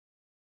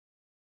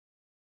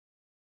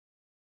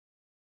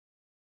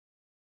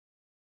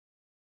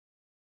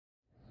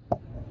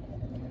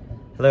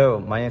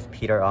Hello, my name is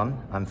Peter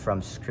I'm from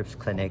Scripps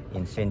Clinic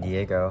in San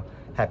Diego.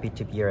 Happy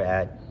to be here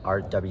at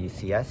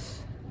RWCS.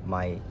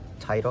 My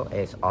title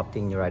is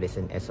Optic Neuritis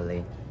in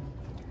SLE.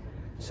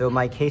 So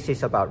my case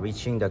is about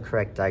reaching the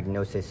correct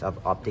diagnosis of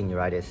optic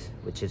neuritis,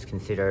 which is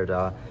considered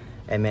a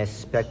MS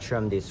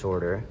spectrum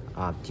disorder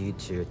due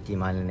to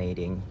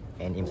demyelinating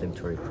and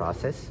inflammatory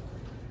process.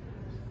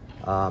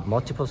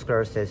 Multiple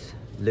sclerosis,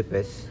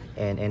 lupus,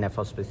 and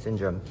NF-hospital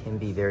syndrome can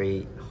be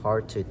very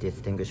hard to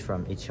distinguish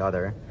from each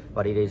other,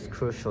 but it is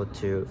crucial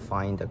to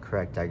find the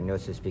correct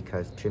diagnosis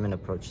because treatment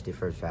approach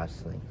differs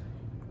vastly.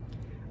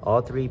 All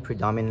three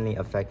predominantly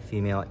affect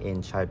female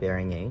in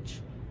childbearing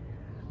age,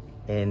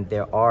 and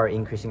there are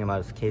increasing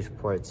amounts of case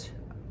reports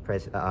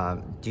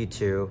due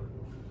to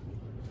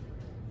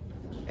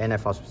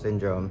NF-hospital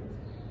syndrome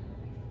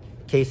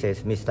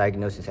cases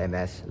misdiagnosis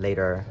MS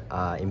later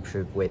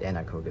improve with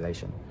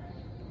anticoagulation.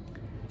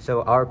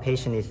 So our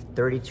patient is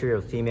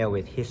 32-year-old female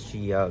with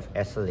history of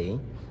SLE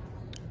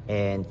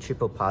and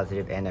triple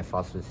positive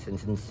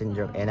NF-hospital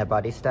syndrome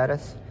antibody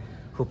status,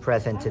 who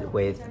presented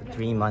with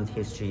 3-month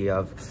history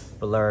of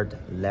blurred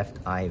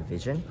left eye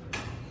vision.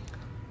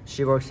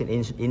 She works in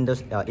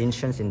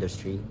insurance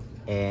industry,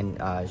 and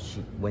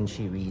when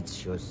she reads,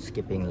 she was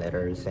skipping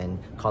letters and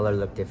color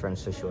looked different,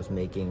 so she was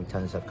making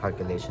tons of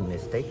calculation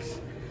mistakes.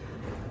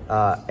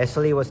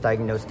 SLE was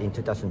diagnosed in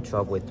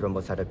 2012 with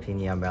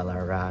thrombocytopenia,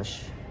 malar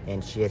rash,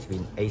 and she has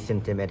been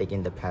asymptomatic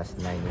in the past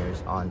 9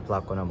 years on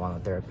plaquenil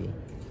monotherapy.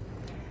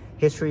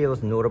 History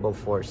was notable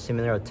for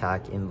similar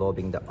attack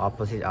involving the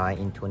opposite eye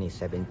in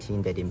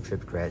 2017 that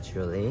improved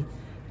gradually,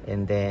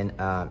 and then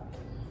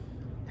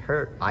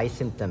her eye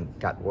symptom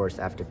got worse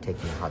after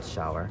taking a hot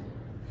shower.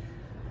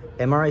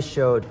 MRI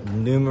showed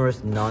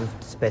numerous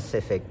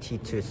non-specific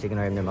T2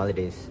 signal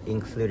abnormalities,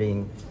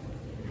 including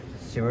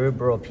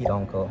cerebral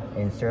peduncle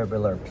and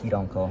cerebellar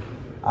peduncle.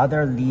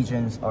 Other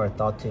lesions are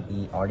thought to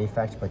be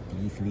artifacts, but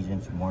these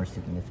lesions are more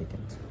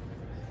significant.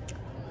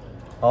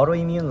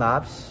 Autoimmune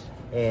labs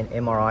and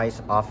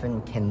MRIs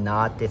often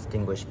cannot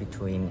distinguish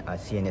between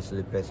CNS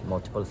lupus,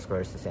 multiple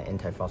sclerosis, and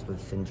anti-phospholipid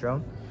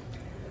syndrome.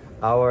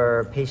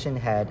 Our patient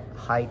had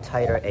high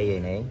titer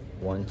ANA,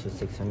 1 to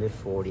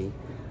 640,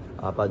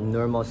 but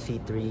normal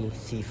C3,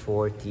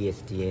 C4,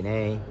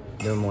 dsDNA,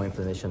 normal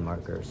inflammation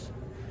markers.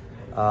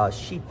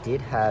 She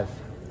did have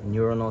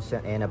neuronal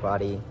cell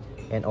antibody,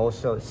 and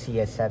also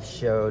CSF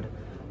showed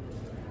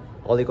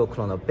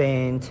oligoclonal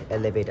band,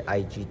 elevated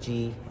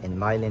IgG, and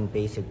myelin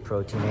basic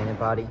protein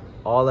antibody.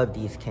 All of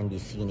these can be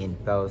seen in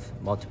both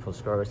multiple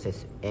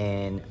sclerosis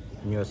and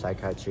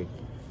neuropsychiatric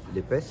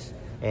lupus.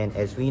 And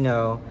as we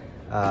know,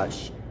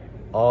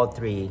 all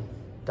three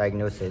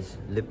diagnoses,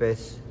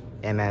 lupus,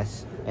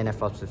 MS,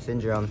 NF-hospital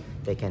syndrome,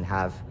 they can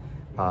have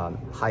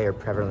higher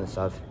prevalence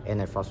of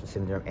NF-hospital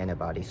syndrome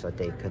antibodies, so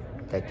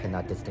they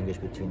cannot distinguish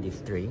between these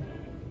three.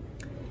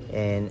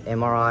 And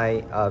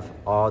MRI of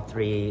all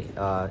three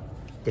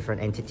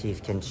different entities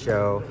can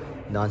show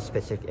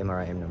non-specific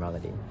MRI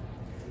abnormality.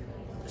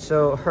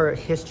 So her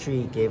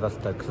history gave us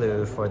the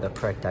clue for the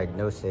correct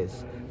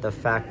diagnosis. The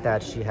fact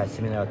that she had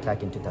similar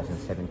attack in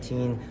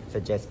 2017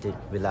 suggested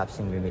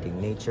relapsing remitting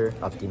nature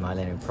of the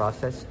demyelinating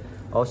process.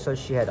 Also,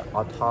 she had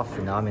auto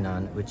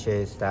phenomenon, which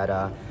is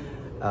that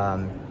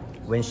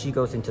when she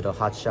goes into the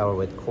hot shower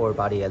with core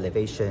body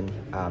elevation,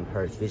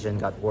 her vision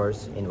got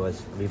worse and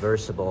was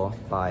reversible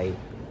by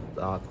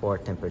core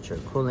temperature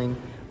cooling,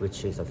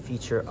 which is a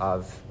feature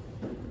of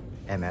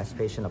MS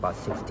patient. About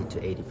 60 to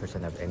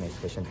 80% of MS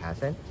patient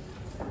has it.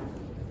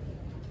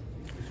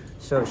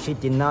 So she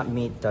did not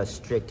meet the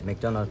strict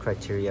McDonald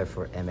criteria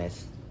for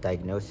MS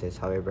diagnosis.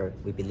 However,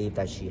 we believe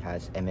that she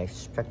has MS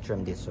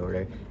spectrum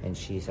disorder, and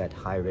she's at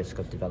high risk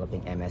of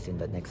developing MS in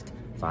the next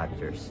 5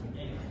 years.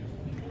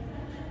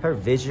 Her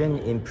vision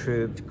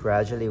improved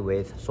gradually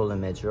with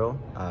Solomedrol,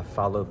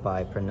 followed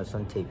by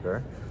prednisone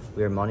taper.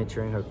 We are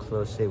monitoring her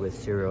closely with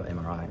serial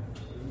MRI.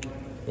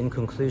 In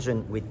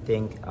conclusion, we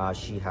think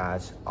she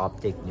has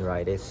optic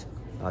neuritis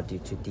due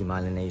to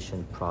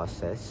demyelination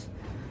process.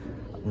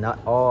 Not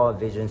all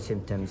vision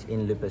symptoms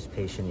in lupus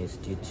patient is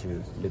due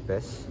to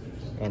lupus.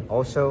 And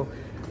also,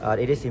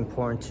 it is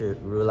important to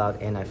rule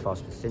out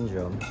anti-phospholipid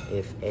syndrome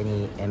if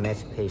any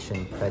MS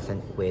patient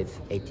present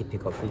with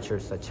atypical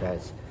features such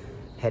as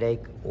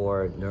headache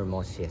or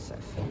normal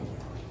CSF.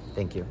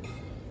 Thank you.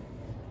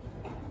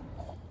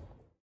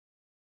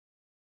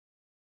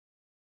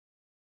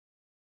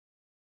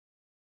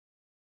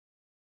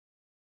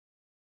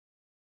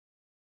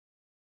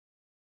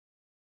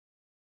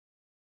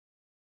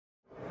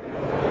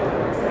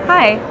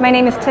 Hi, my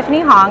name is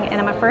Tiffany Hong,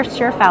 and I'm a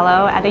first-year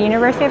fellow at the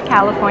University of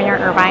California,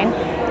 Irvine.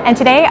 And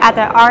today at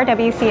the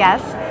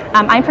RWCS,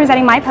 I'm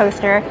presenting my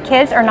poster,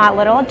 Kids Are Not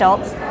Little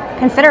Adults,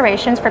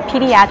 Considerations for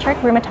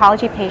Pediatric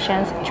Rheumatology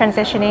Patients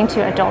Transitioning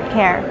to Adult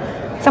Care.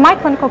 So my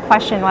clinical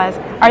question was,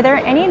 are there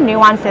any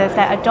nuances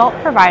that adult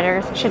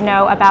providers should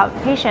know about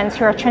patients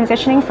who are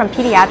transitioning from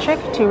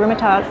pediatric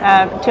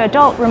to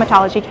adult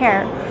rheumatology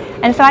care?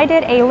 And so I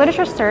did a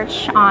literature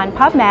search on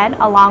PubMed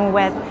along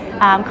with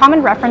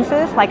common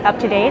references like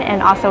UpToDate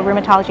and also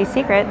Rheumatology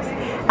Secrets,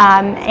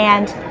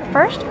 and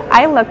First,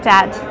 I looked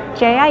at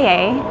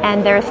JIA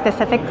and their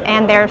subsets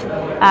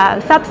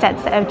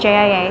of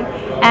JIA,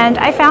 and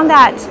I found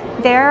that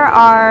there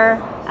are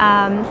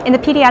in the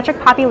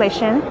pediatric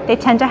population, they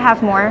tend to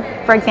have more,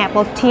 for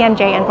example,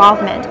 TMJ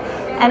involvement.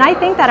 And I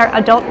think that our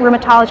adult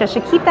rheumatologists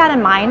should keep that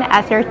in mind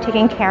as they're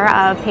taking care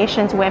of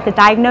patients with the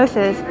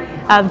diagnosis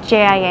of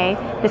JIA,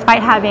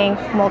 despite having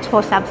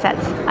multiple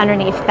subsets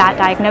underneath that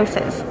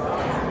diagnosis.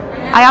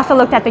 I also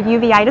looked at the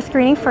uveitis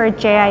screening for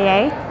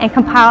JIA and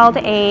compiled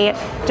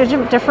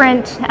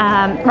different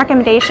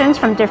recommendations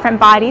from different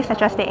bodies,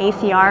 such as the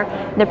ACR,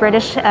 the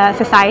British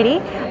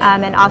Society,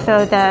 and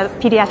also the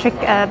Pediatric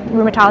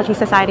Rheumatology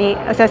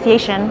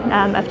Association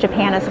of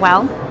Japan as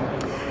well.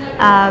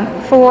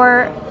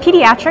 For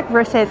pediatric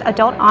versus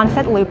adult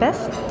onset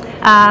lupus,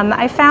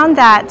 I found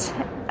that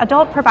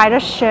adult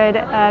providers should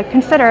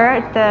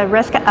consider the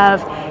risk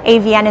of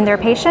AVN in their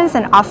patients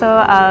and also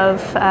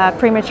of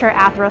premature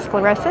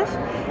atherosclerosis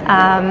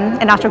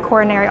and also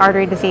coronary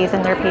artery disease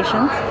in their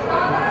patients.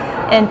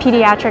 In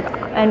pediatric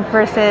and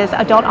versus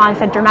adult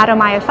onset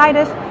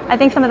dermatomyositis, I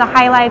think some of the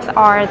highlights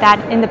are that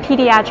in the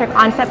pediatric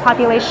onset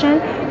population,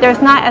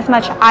 there's not as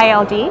much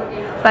ILD,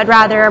 but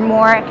rather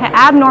more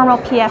abnormal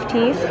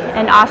PFTs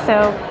and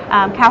also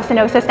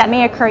calcinosis that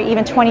may occur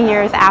even 20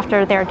 years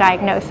after their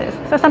diagnosis.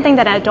 So something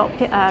that an adult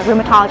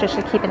rheumatologist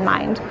should keep in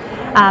mind.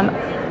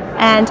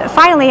 And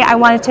finally, I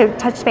wanted to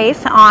touch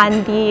base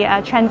on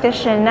the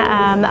transition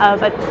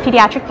of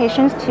pediatric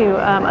patients to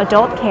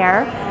adult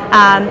care.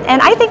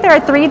 And I think there are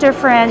three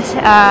different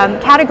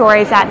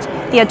categories that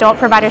the adult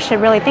provider should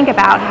really think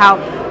about, how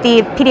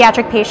the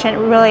pediatric patient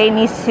really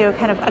needs to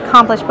kind of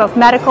accomplish both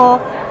medical,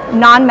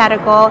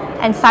 non-medical,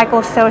 and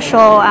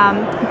psychosocial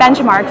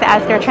benchmarks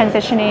as they're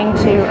transitioning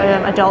to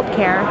adult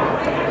care.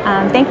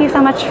 Thank you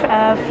so much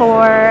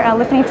for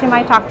listening to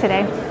my talk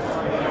today.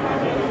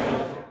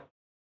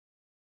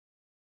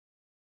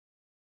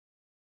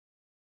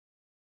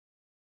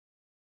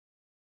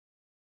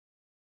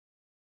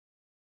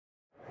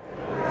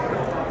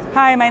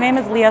 Hi, my name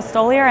is Leah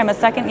Stolier. I'm a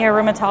second-year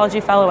rheumatology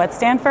fellow at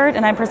Stanford,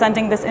 and I'm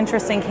presenting this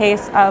interesting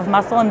case of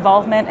muscle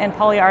involvement in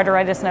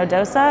polyarteritis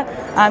nodosa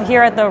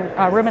here at the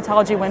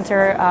Rheumatology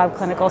Winter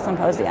Clinical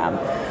Symposium.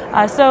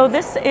 So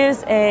this is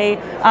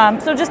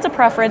so just to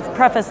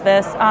preface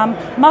this,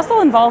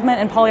 muscle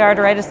involvement in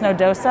polyarteritis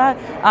nodosa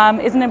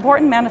is an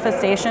important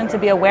manifestation to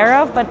be aware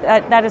of, but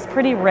that is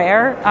pretty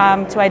rare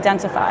to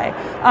identify.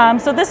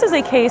 So this is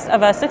a case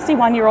of a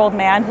 61-year-old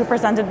man who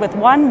presented with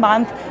 1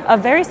 month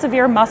of very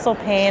severe muscle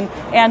pain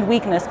and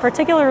weakness,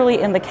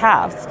 particularly in the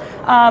calves.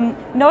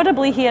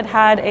 Notably, he had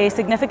had a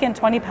significant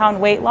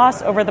 20-pound weight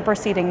loss over the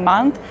preceding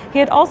month. He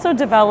had also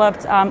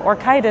developed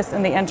orchitis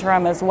in the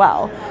interim as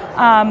well.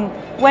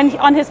 When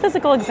on his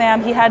physical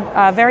exam, he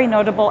had very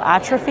notable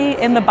atrophy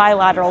in the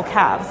bilateral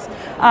calves.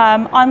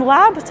 On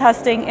lab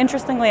testing,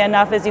 interestingly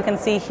enough, as you can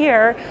see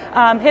here,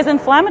 his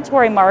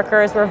inflammatory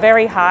markers were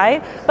very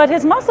high, but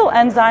his muscle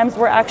enzymes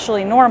were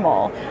actually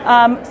normal.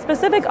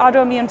 Specific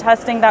autoimmune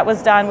testing that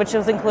was done, which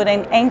was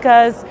including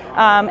ANCAs,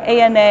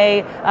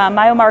 ANA,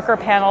 biomarker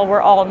panel,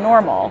 were all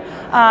normal.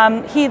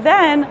 He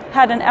then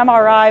had an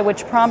MRI,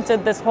 which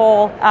prompted this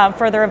whole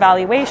further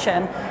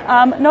evaluation.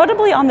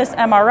 Notably on this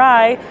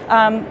MRI,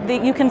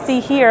 you can see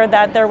here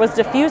that there was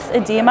diffuse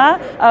edema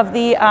of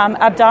the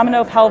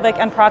abdominopelvic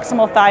and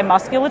proximal thigh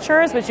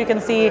musculatures, which you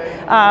can see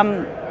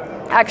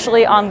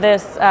actually on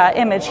this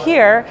image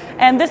here,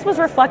 and this was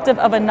reflective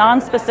of a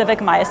non-specific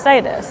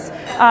myositis.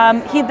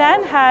 He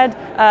then had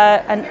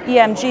an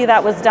EMG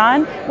that was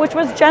done, which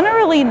was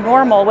generally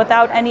normal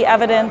without any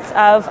evidence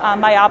of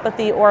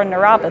myopathy or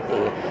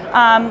neuropathy.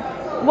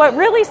 What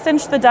really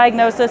cinched the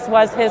diagnosis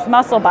was his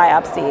muscle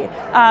biopsy.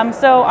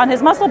 So on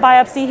his muscle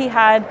biopsy, he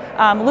had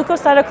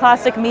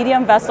leukocytoclastic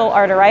medium vessel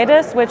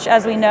arteritis, which,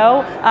 as we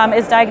know,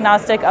 is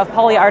diagnostic of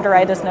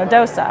polyarteritis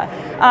nodosa.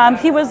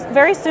 He was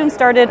very soon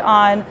started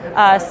on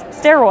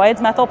steroids,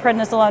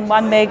 methylprednisolone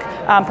 1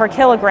 mg per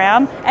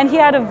kilogram, and he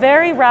had a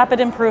very rapid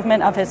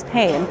improvement of his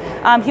pain.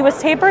 He was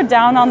tapered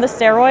down on the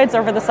steroids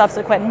over the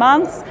subsequent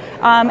months,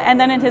 and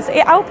then in his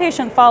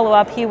outpatient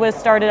follow-up, he was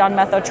started on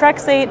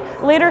methotrexate,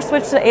 later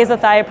switched to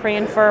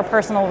azathioprine for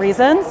personal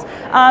reasons.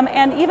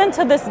 And even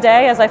to this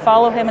day, as I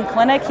follow him in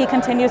clinic, he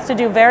continues to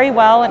do very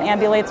well and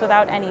ambulates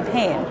without any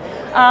pain.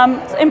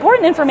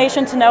 Important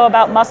information to know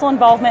about muscle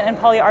involvement in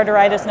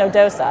polyarteritis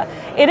nodosa.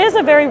 It is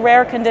a very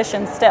rare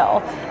condition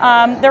still.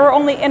 There were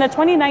only, in a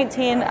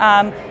 2019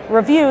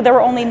 review, there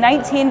were only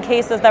 19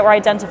 cases that were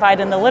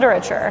identified in the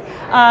literature.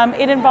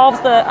 It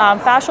involves the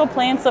fascial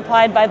plane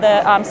supplied by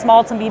the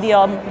small to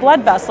medium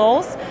blood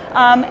vessels,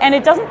 and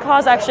it doesn't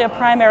cause actually a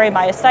primary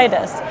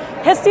myositis.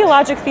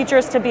 Histologic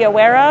features to be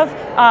aware of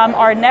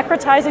are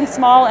necrotizing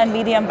small and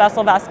medium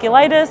vessel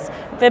vasculitis,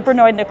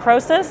 fibrinoid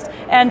necrosis,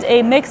 and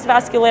a mixed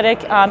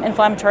vasculitic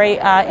inflammatory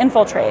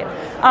infiltrate.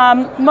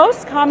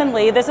 Most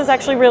commonly, this is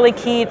actually really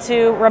key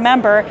to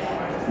remember,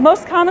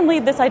 Most commonly,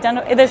 this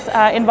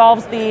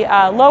involves the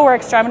lower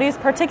extremities,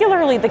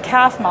 particularly the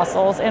calf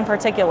muscles in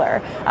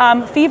particular.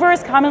 Fever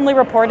is commonly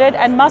reported,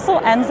 and muscle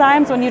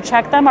enzymes, when you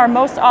check them, are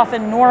most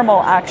often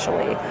normal,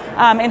 actually,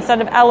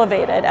 instead of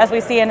elevated, as we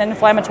see in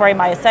inflammatory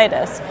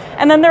myositis.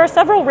 And then there are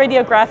several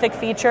radiographic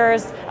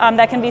features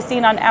that can be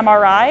seen on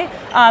MRI,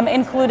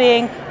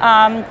 including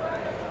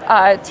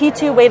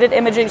T2 weighted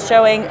imaging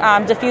showing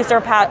diffuse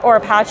or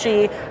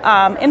patchy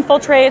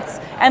infiltrates,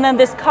 and then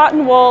this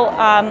cotton wool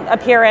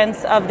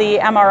appearance of the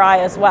MRI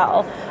as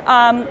well.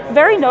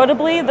 Very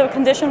notably, the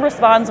condition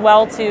responds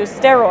well to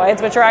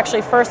steroids, which are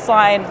actually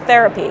first-line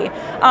therapy.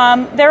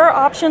 There are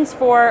options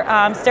for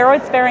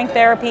steroid-sparing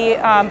therapy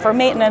for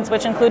maintenance,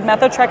 which include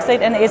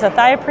methotrexate and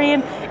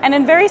azathioprine, and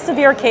in very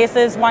severe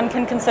cases, one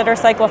can consider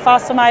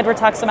cyclophosphamide,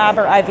 rituximab,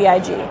 or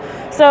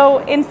IVIG. So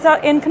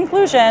in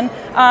conclusion,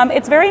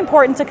 it's very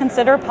important to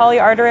consider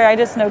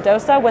polyarteritis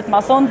nodosa with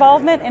muscle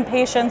involvement in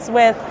patients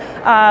with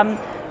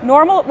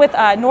normal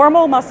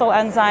muscle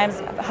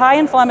enzymes, high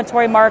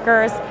inflammatory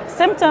markers,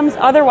 symptoms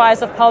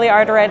otherwise of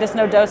polyarteritis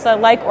nodosa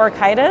like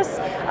orchitis,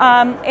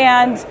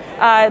 and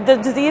the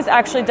disease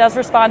actually does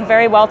respond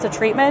very well to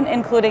treatment,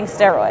 including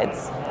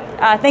steroids.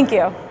 Thank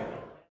you.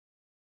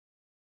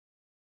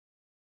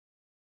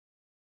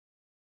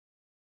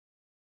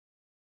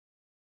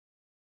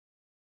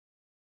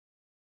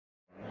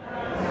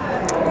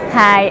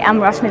 Hi, I'm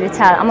Rashmi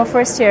Littal. I'm a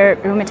first-year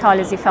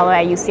rheumatology fellow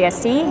at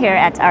UCSD here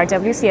at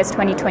RWCS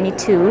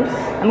 2022.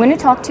 I'm going to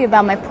talk to you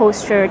about my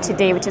poster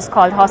today, which is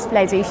called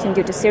Hospitalization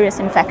Due to Serious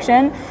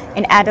Infection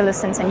in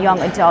Adolescents and Young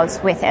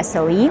Adults with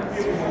SLE.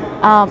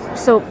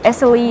 So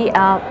SLE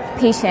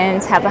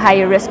patients have a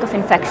higher risk of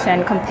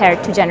infection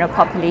compared to general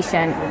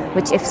population,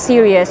 which if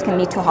serious can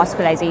lead to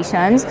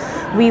hospitalizations.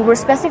 We were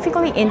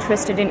specifically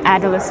interested in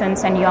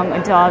adolescents and young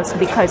adults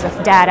because of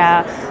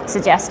data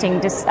suggesting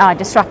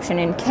disruption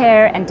in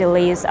care and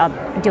delays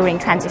during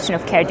transition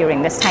of care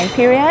during this time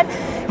period.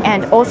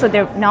 And also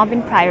there have now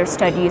been prior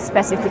studies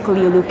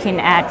specifically looking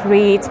at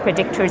rates,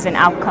 predictors, and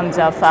outcomes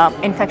of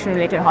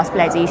infection-related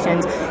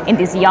hospitalizations in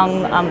these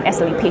young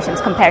SLE patients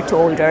compared to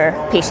older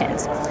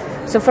patients.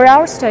 So for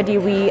our study,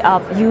 we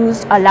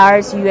used a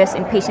large US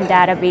inpatient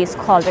database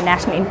called the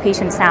National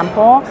Inpatient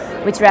Sample,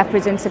 which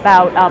represents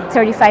about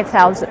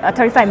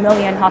 35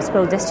 million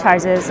hospital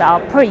discharges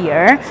per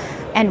year.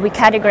 And we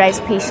categorize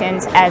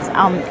patients as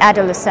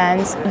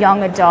adolescents,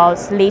 young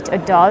adults, late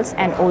adults,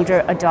 and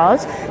older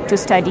adults to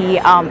study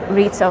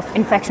rates of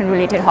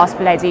infection-related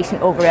hospitalization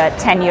over a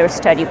 10-year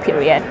study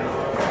period.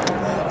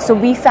 So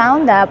we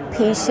found that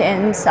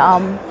patients,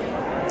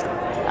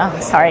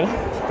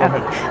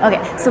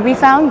 so we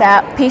found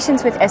that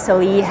patients with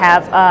SLE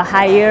have a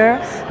higher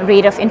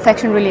rate of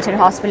infection-related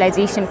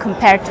hospitalization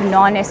compared to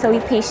non-SLE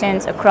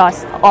patients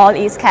across all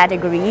age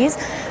categories.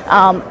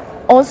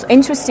 Also,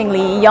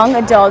 interestingly, young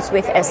adults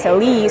with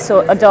SLE,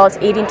 so adults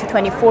 18 to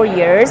 24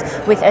 years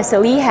with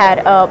SLE, had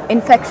an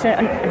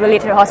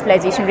infection-related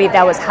hospitalization rate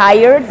that was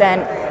higher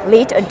than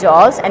late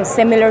adults and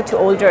similar to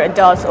older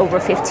adults over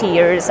 50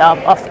 years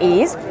of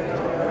age.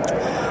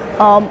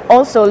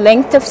 Also,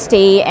 length of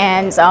stay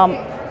and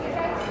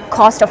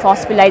cost of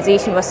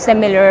hospitalization was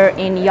similar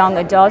in young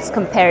adults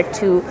compared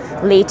to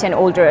late and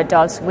older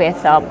adults with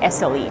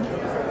SLE.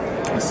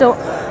 So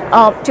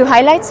to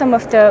highlight some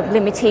of the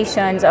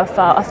limitations of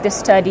the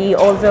study,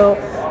 although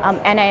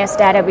NIS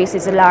database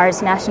is a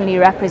large nationally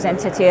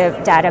representative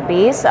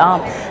database,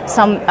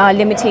 some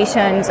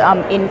limitations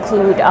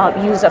include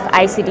use of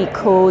ICD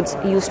codes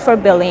used for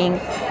billing,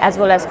 as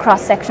well as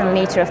cross-sectional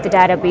nature of the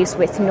database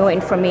with no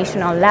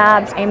information on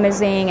labs,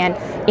 imaging, and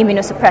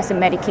immunosuppressive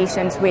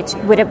medications, which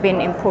would have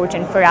been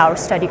important for our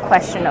study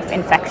question of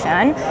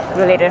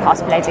infection-related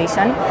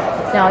hospitalization.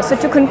 Now, so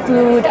to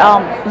conclude,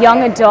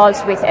 young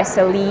adults with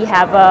SLE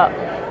have a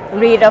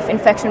rate of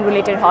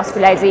infection-related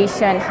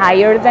hospitalization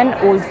higher than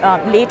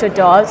late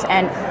adults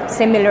and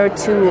similar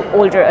to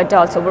older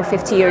adults over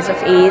 50 years of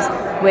age,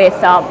 with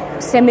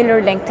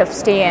similar length of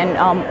stay and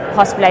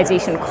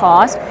hospitalization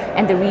cost,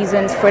 and the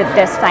reasons for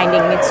this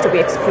finding needs to be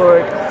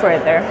explored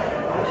further.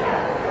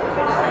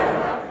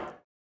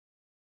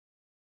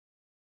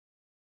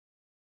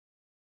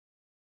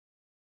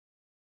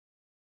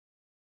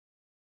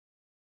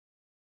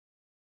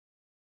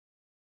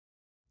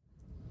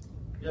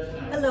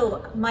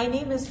 Hello, my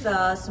name is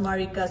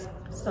Samarika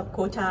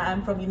Sapkota.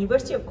 I'm from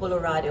University of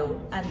Colorado,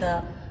 and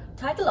the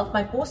title of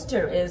my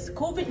poster is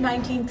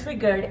COVID-19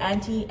 triggered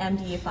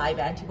anti-MDA5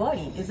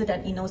 antibody. Is it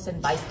an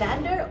innocent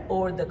bystander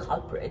or the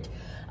culprit?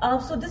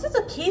 So this is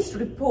a case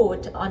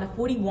report on a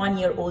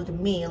 41-year-old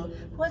male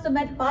who has a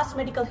past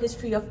medical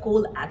history of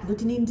cold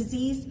agglutinin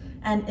disease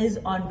and is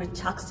on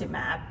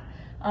rituximab.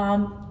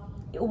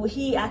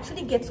 He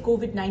actually gets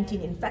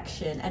COVID-19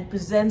 infection and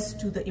presents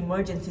to the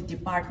emergency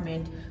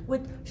department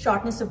with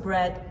shortness of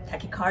breath,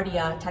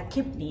 tachycardia,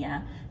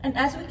 tachypnea. And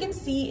as we can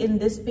see in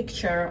this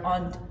picture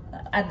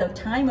at the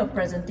time of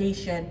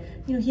presentation,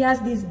 he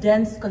has these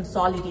dense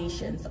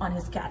consolidations on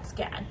his CAT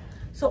scan.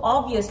 So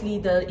obviously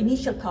the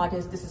initial thought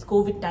is this is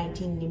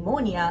COVID-19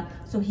 pneumonia,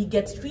 so he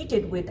gets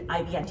treated with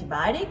IV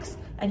antibiotics,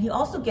 and he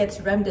also gets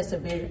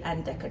remdesivir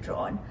and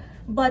Decadron.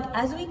 But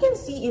as we can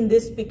see in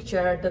this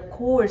picture, the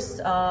course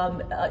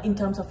in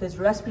terms of his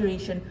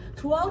respiration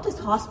throughout his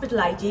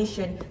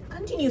hospitalization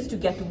continues to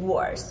get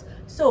worse.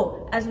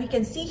 So as we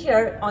can see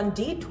here on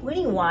day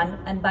 21,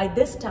 and by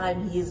this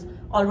time he's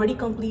already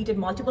completed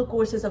multiple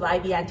courses of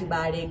IV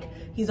antibiotic.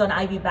 He's on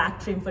IV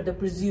Bactrim for the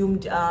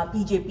presumed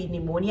PJP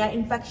pneumonia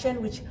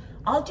infection, which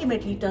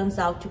ultimately turns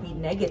out to be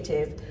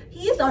negative.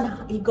 He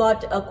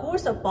got a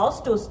course of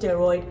pulse dose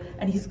steroid,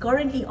 and he's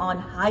currently on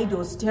high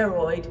dose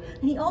steroid,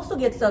 and he also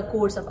gets a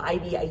course of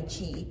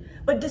IVIG.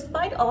 But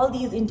despite all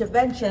these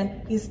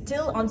interventions, he's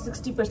still on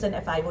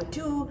 60%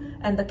 FiO2,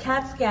 and the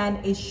CAT scan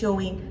is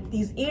showing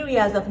these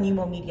areas of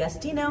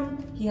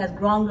pneumomediastinum. He has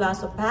ground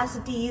glass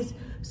opacities,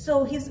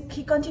 so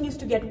he continues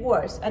to get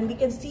worse. And we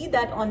can see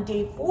that on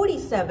day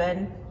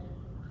 47,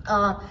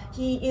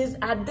 he is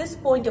at this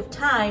point of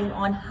time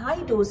on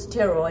high dose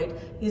steroid.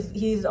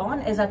 He's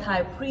on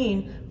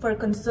azathioprine for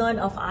concern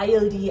of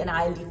ILD and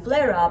ILD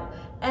flare up,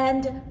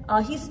 and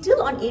he's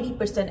still on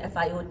 80%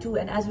 FiO2.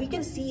 And as we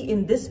can see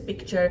in this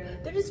picture,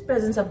 there is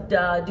presence of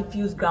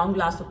diffuse ground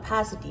glass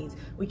opacities.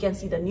 We can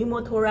see the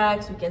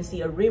pneumothorax, we can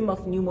see a rim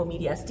of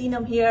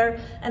pneumomediastinum here,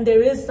 and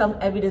there is some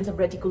evidence of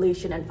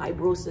reticulation and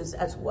fibrosis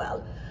as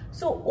well.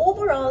 So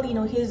overall,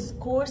 his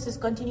course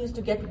continues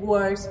to get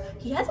worse.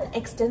 He has an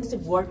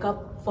extensive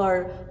workup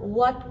for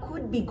what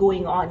could be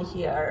going on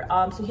here.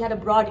 So he had a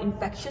broad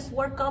infectious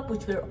workup,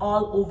 which were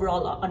all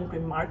overall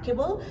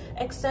unremarkable,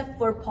 except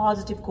for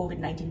positive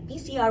COVID-19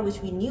 PCR,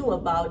 which we knew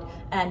about,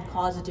 and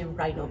positive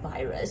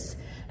rhinovirus.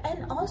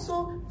 And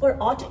also for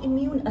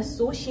autoimmune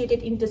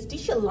associated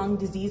interstitial lung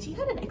disease, he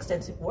had an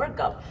extensive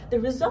workup. The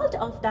result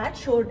of that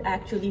showed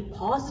actually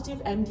positive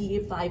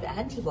MDA5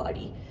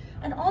 antibody.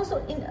 And also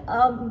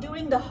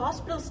during the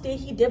hospital stay,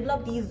 he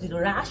developed these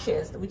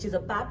rashes, which is a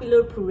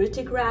papillary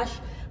pruritic rash.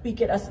 We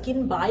get a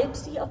skin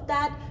biopsy of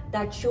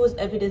that shows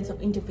evidence of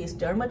interface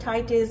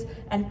dermatitis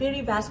and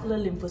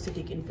perivascular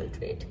lymphocytic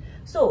infiltrate.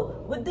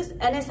 So with this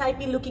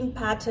NSIP looking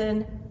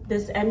pattern,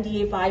 this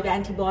MDA5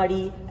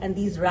 antibody, and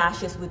these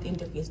rashes with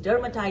interface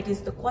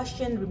dermatitis, the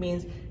question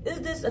remains,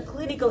 is this a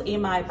clinical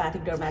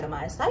amyopathic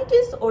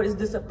dermatomyositis, or is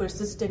this a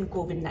persistent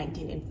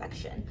COVID-19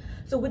 infection?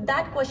 So with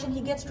that question, he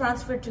gets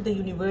transferred to the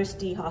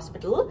university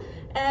hospital,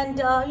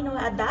 and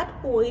at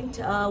that point,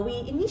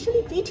 we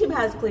initially treat him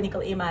as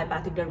clinical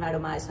amyopathic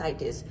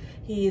dermatomyositis.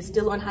 He is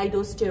still on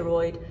high-dose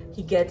steroid.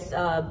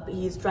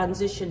 He's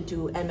transitioned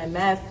to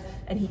MMF,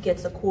 and he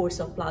gets a course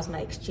of plasma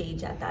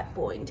exchange at that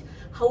point.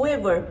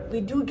 However,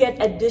 we do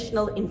get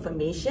additional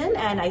information,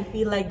 and I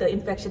feel like the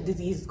infectious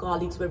disease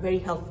colleagues were very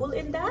helpful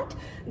in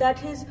that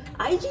his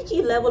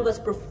IgG level was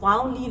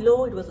profoundly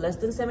low. It was less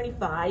than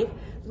 75.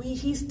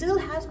 He still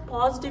has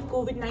positive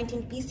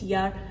COVID-19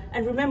 PCR,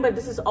 and remember,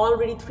 this is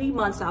already 3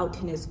 months out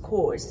in his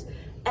course.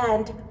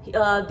 And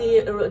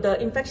the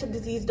infectious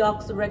disease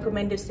docs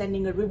recommended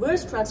sending a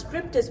reverse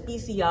transcriptase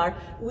PCR,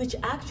 which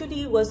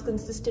actually was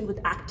consistent with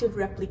active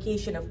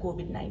replication of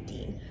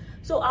COVID-19.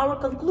 So our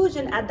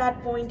conclusion at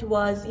that point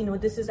was,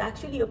 this is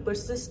actually a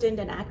persistent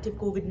and active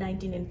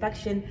COVID-19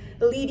 infection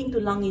leading to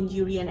lung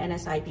injury and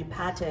NSIP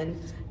pattern,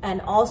 and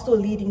also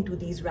leading to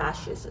these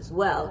rashes as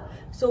well.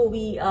 So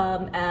we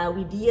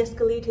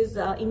de-escalate his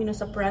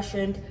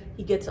immunosuppression.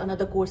 He gets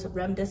another course of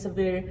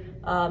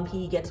remdesivir.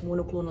 He gets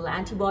monoclonal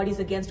antibodies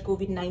against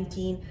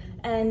COVID-19.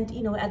 And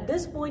at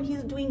this point,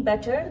 he's doing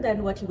better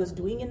than what he was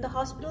doing in the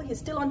hospital. He's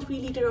still on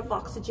 3 liters of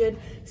oxygen,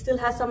 still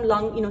has some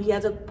lung, he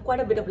has quite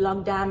a bit of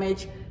lung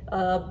damage,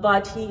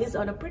 but he is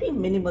on a pretty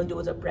minimal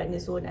dose of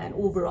prednisone and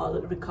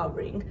overall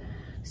recovering.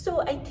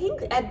 So I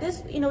think at this,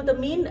 the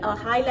main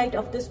highlight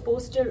of this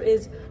poster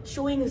is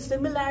showing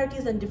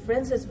similarities and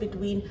differences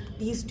between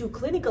these two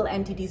clinical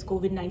entities,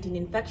 COVID-19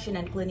 infection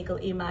and clinical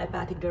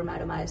amyopathic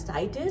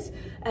dermatomyositis.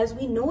 As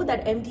we know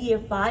that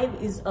MDA5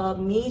 is a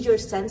major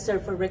sensor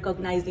for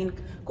recognizing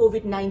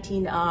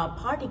COVID-19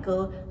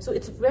 particle, so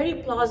it's very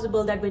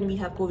plausible that when we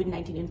have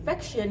COVID-19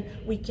 infection,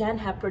 we can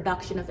have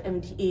production of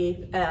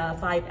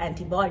MDA5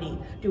 antibody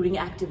during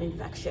active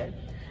infection.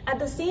 At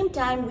the same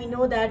time, we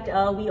know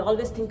that we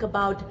always think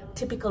about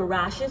typical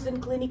rashes in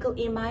clinical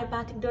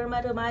amyopathic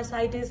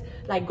dermatomyositis,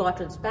 like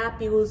Gottron's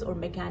papules or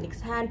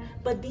mechanic's hand,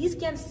 but these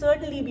can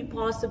certainly be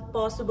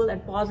possible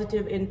and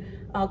positive in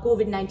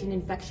COVID-19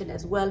 infection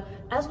as well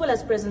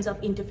as presence of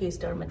interface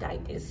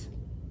dermatitis.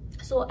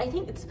 So I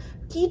think it's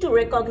key to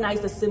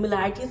recognize the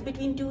similarities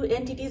between two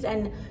entities,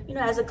 and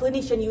as a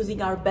clinician,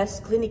 using our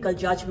best clinical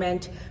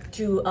judgment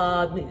to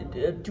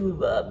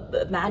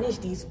manage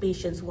these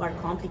patients who are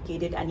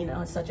complicated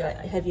and such a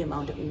heavy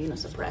amount of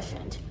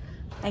immunosuppression.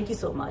 Thank you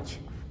so much.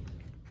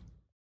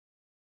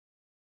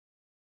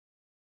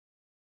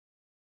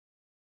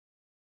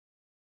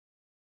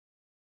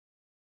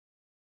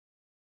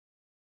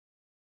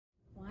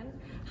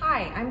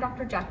 Hi, I'm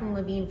Dr. Jacqueline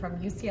Levine from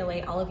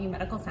UCLA Olive View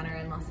Medical Center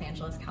in Los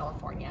Angeles,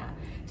 California.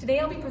 Today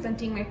I'll be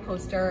presenting my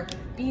poster,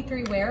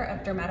 B3-Ware of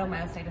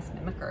Dermatomyositis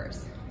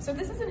Mimickers. So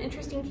this is an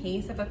interesting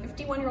case of a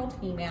 51-year-old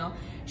female.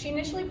 She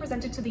initially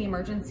presented to the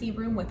emergency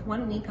room with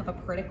 1 week of a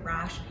pruritic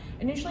rash,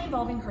 initially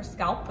involving her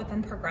scalp, but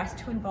then progressed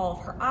to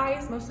involve her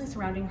eyes, mostly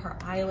surrounding her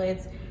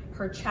eyelids,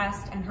 her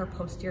chest, and her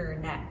posterior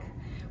neck.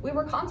 We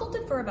were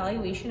consulted for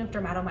evaluation of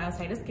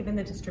dermatomyositis given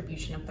the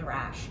distribution of the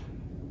rash.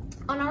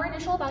 On our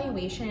initial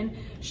evaluation,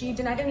 she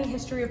denied any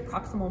history of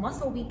proximal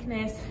muscle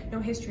weakness, no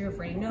history of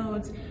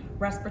Raynaud's,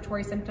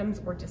 respiratory symptoms,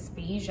 or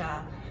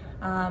dysphagia.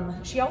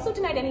 She also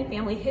denied any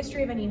family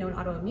history of any known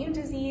autoimmune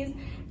disease,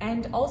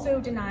 and also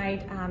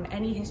denied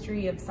any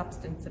history of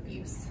substance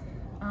abuse.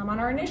 On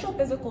our initial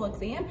physical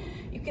exam,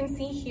 you can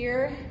see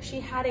here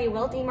she had a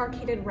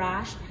well-demarcated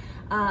rash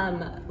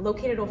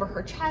located over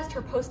her chest,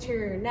 her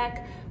posterior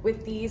neck,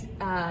 with these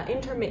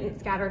intermittent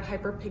scattered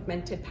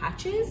hyperpigmented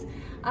patches.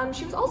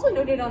 She was also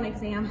noted on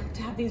exam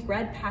to have these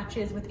red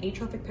patches with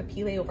atrophic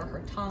papillae over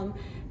her tongue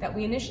that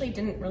we initially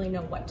didn't really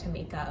know what to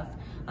make of.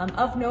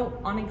 Of note,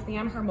 on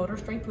exam, her motor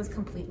strength was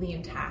completely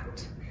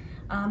intact.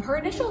 Her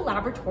initial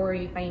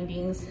laboratory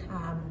findings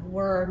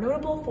were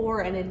notable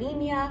for an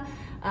anemia.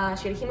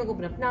 She had a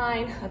hemoglobin of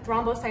 9, a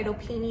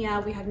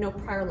thrombocytopenia. We had no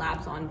prior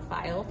labs on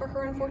file for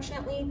her,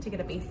 unfortunately, to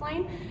get a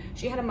baseline.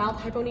 She had a mild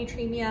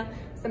hyponatremia,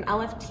 some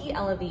LFT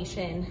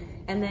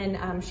elevation, and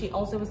then she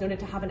also was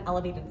noted to have an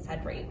elevated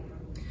SED rate.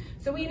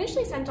 So we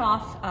initially sent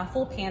off a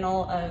full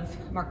panel of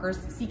markers,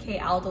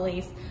 CK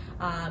aldolase,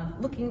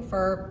 looking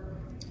for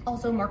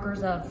also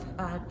markers of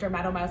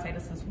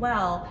dermatomyositis as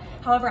well.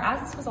 However,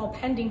 as this was all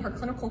pending, her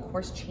clinical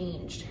course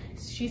changed.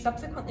 She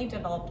subsequently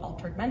developed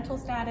altered mental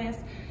status,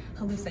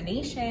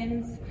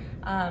 hallucinations.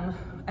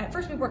 At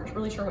first, we weren't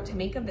really sure what to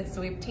make of this,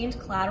 so we obtained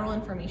collateral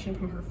information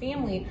from her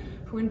family,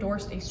 who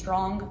endorsed a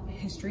strong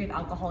history of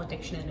alcohol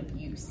addiction and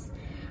abuse.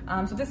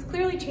 So this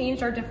clearly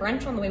changed our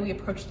differential in the way we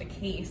approached the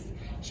case.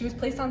 She was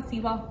placed on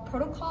CWA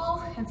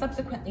protocol and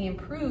subsequently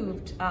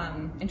improved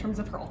in terms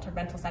of her altered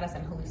mental status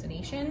and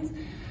hallucinations.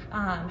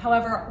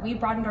 However, we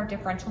broadened our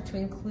differential to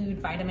include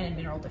vitamin and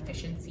mineral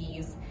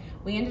deficiencies.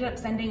 We ended up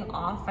sending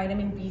off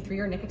vitamin B3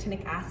 or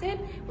nicotinic acid,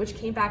 which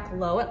came back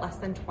low at less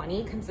than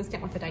 20,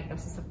 consistent with the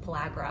diagnosis of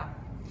pellagra.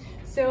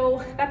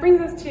 So that brings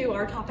us to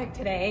our topic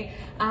today,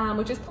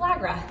 which is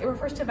pellagra. It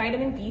refers to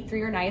vitamin B3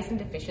 or niacin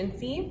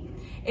deficiency.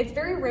 It's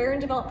very rare in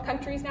developed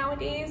countries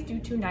nowadays due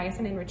to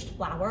niacin-enriched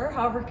flour.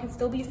 However, it can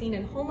still be seen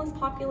in homeless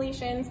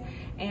populations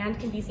and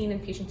can be seen in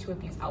patients who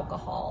abuse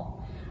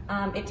alcohol.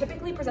 It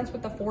typically presents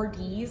with the 4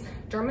 Ds: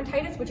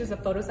 dermatitis, which is a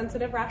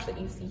photosensitive rash that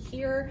you see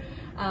here,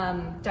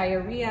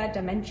 diarrhea,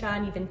 dementia,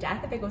 and even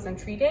death if it goes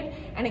untreated.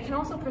 And it can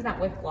also present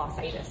with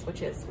glossitis,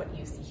 which is what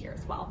you see here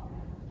as well.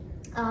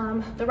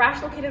 The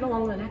rash located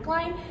along the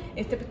neckline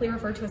is typically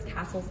referred to as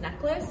Castle's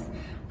necklace,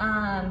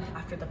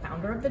 after the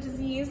founder of the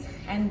disease,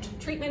 and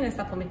treatment is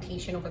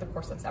supplementation over the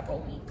course of several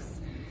weeks.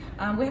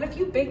 We had a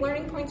few big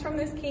learning points from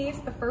this case.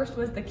 The first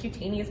was the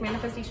cutaneous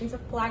manifestations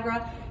of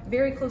pellagra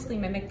very closely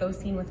mimic those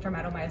seen with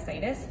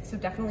dermatomyositis, so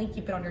definitely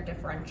keep it on your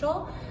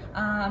differential.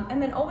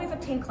 And then always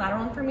obtain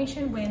collateral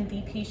information when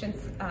the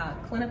patient's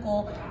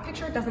clinical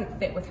picture doesn't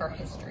fit with her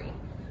history.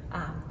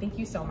 Thank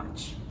you so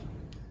much.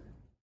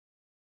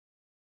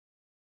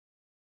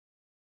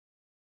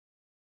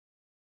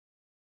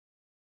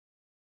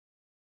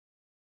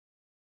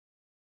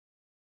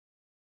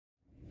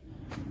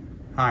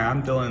 Hi,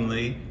 I'm Dylan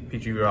Lee,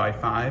 PGY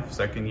 5,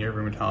 second-year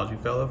rheumatology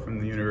fellow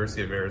from the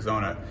University of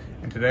Arizona.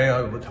 And today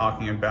I'll be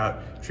talking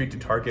about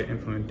treat-to-target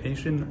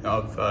implementation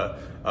of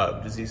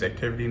disease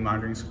activity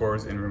monitoring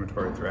scores in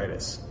rheumatoid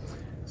arthritis.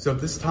 So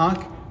this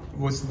talk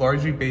was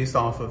largely based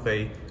off of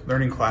a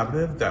learning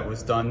collaborative that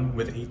was done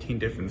with 18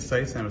 different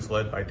sites and was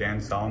led by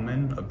Dan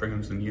Solomon of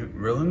Brigham and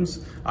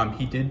Willems.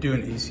 He did do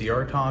an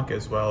ACR talk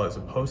as well as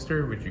a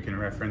poster, which you can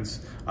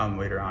reference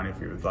later on if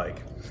you would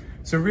like.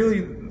 So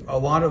really, a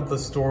lot of the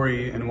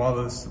story and a lot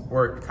of this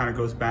work kind of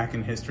goes back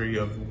in history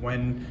of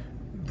when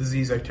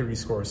disease activity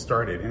scores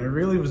started. And it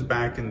really was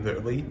back in the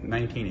late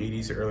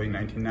 1980s, early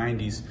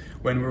 1990s,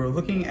 when we were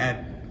looking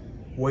at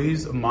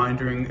ways of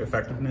monitoring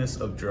effectiveness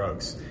of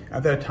drugs.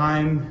 At that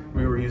time,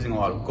 we were using a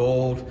lot of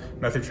gold.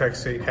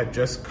 Methotrexate had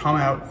just come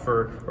out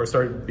or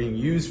started being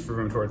used for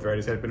rheumatoid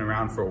arthritis. It had been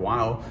around for a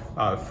while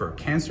for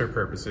cancer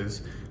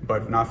purposes,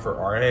 but not for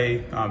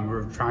RA. We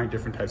were trying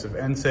different types of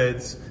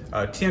NSAIDs.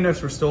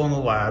 TNFs were still in the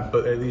lab,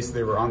 but at least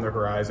they were on the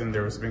horizon.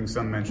 There was being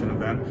some mention of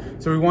them.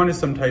 So we wanted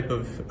some type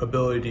of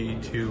ability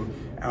to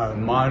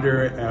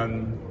monitor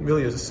and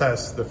really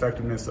assess the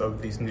effectiveness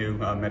of these new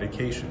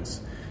medications.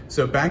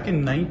 So back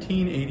in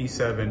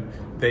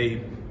 1987,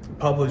 they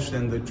published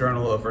in the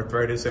Journal of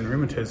Arthritis and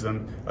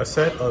Rheumatism a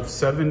set of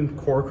 7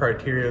 core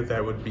criteria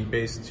that would be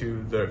based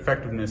to the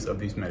effectiveness of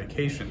these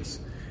medications.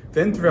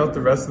 Then throughout the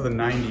rest of the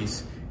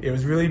 90s, it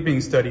was really being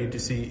studied to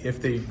see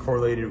if they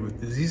correlated with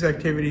disease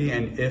activity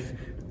and if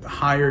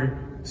higher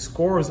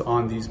scores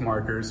on these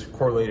markers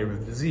correlated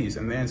with disease,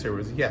 and the answer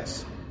was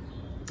yes.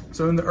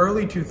 So in the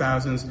early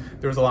 2000s,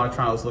 there was a lot of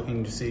trials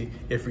looking to see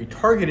if we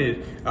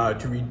targeted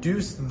to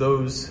reduce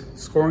those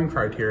scoring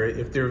criteria,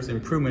 if there was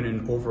improvement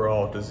in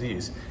overall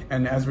disease.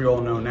 And as we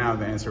all know now,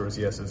 the answer was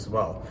yes as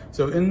well.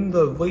 So in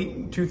the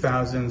late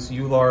 2000s,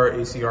 EULAR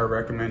ACR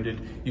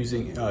recommended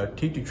using a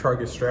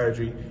Treat-to-Target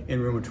strategy in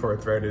rheumatoid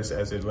arthritis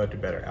as it led to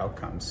better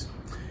outcomes.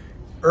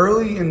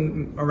 Early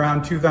in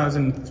around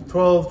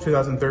 2012,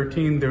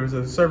 2013, there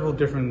was several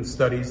different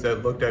studies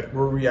that looked at,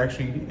 were we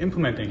actually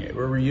implementing it?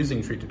 Were we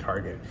using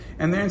Treat-to-Target?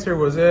 And the answer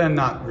was,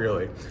 not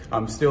really.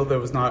 Still, there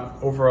was not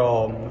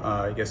overall,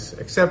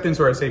 acceptance,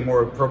 or I'd say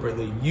more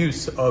appropriately,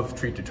 use of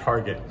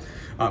Treat-to-Target.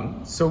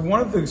 So one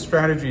of the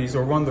strategies,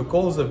 or one of the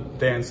goals of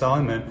Dan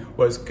Solomon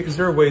was, is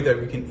there a way that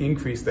we can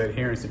increase the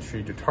adherence to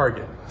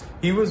Treat-to-Target?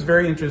 He was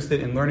very interested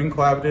in learning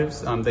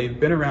collaboratives. They've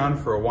been around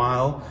for a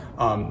while.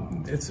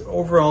 It's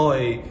overall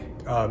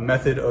a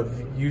method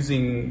of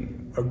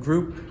using a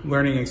group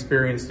learning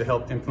experience to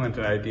help implement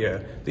an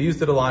idea. They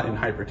used it a lot in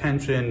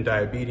hypertension,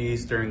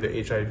 diabetes, during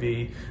the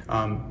HIV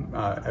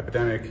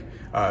epidemic,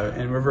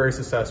 and were very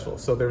successful.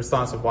 So there was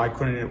thoughts of why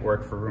couldn't it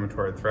work for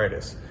rheumatoid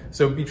arthritis.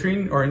 So in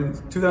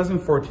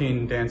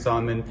 2014, Dan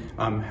Solomon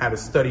had a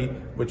study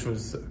which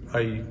was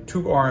a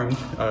two-armed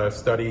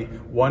study,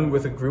 one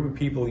with a group of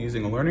people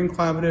using a learning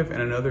collaborative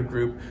and another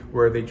group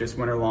where they just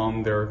went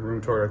along their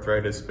rheumatoid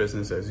arthritis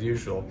business as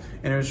usual.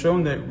 And it was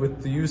shown that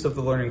with the use of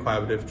the learning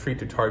collaborative,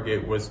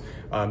 Treat-to-Target was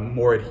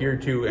more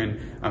adhered to and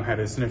had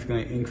a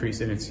significant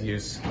increase in its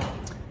use.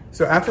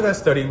 So after that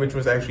study, which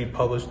was actually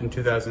published in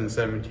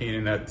 2017,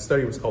 and that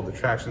study was called the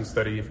Traction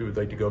Study, if you would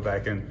like to go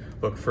back and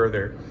look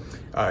further,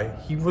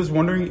 he was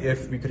wondering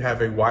if we could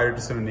have a wider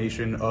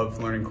dissemination of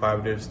learning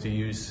collaboratives to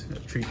use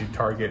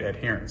Treat-to-Target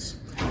adherence.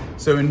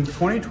 So in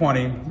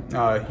 2020,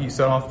 he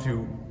set off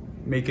to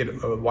make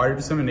it a wider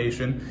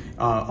dissemination.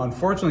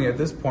 Unfortunately, at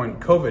this point,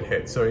 COVID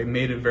hit, so it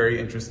made a very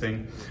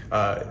interesting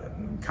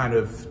kind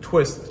of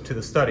twist to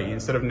the study.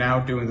 Instead of now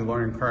doing the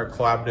learning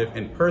collaborative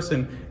in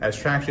person, as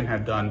Traction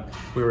had done,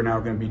 we were now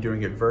going to be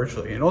doing it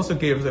virtually. And also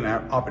gave us an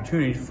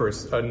opportunity for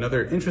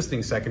another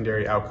interesting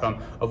secondary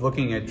outcome of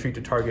looking at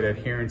Treat-to-Target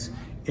adherence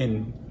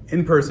in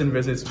in-person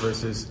visits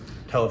versus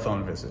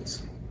telephone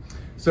visits.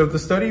 So the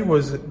study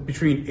was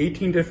between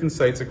 18 different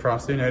sites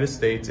across the United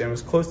States, and it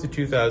was close to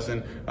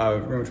 2,000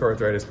 rheumatoid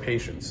arthritis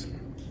patients.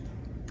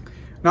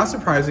 Not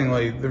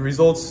surprisingly, the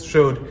results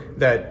showed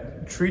that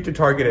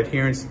Treat-to-Target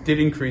adherence did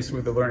increase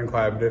with the learning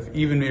collaborative,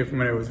 even if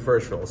when it was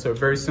virtual. So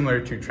very similar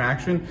to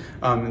Traction,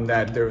 in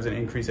that there was an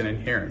increase in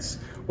adherence.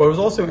 What was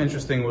also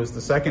interesting was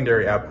the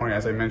secondary outpoint,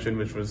 as I mentioned,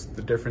 which was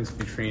the difference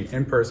between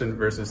in-person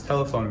versus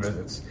telephone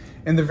visits.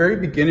 In the very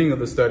beginning of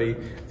the study,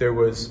 there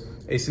was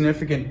a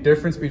significant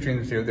difference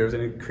between the two. There was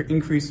an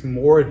increased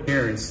more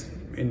adherence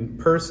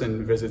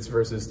in-person visits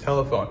versus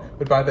telephone.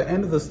 But by the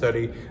end of the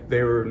study,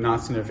 they were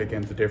not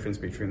significant, the difference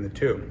between the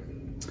two.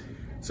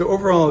 So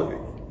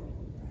overall,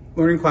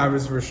 learning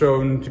collaboratives were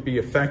shown to be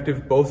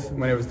effective both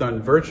when it was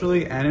done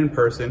virtually and in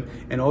person,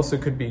 and also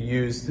could be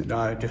used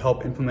to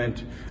help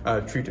implement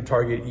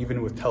Treat-to-Target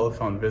even with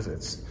telephone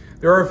visits.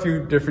 There are a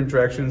few different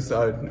directions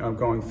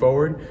going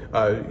forward.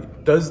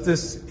 Does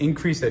this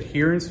increased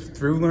adherence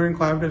through learning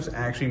collaboratives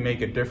actually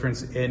make a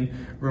difference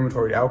in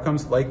rheumatoid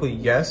outcomes? Likely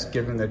yes,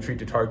 given that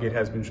Treat-to-Target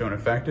has been shown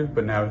effective,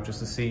 but now just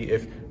to see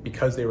if,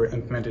 because they were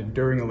implemented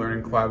during a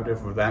learning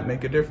collaborative, will that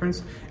make a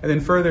difference? And then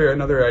further,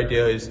 another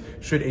idea is,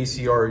 should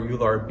ACR or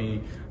EULAR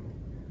be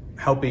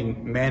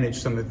helping manage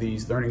some of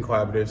these learning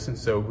collaboratives, and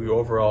so we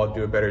overall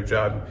do a better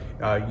job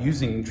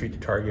using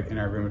Treat-to-Target in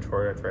our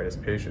rheumatoid arthritis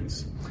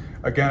patients.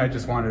 Again, I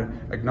just want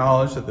to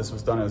acknowledge that this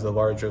was done as a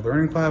larger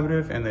learning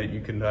collaborative, and that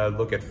you can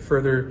look at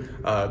further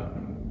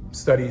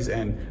studies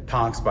and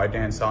talks by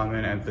Dan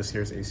Solomon at this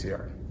year's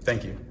ACR.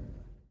 Thank you.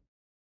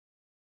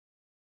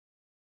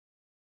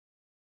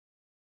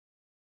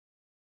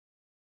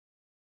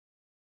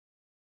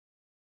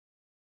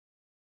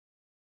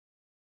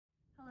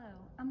 Hello,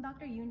 I'm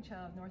Dr. Yoon Cho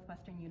of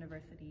Northwestern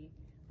University.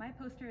 My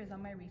poster is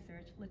on my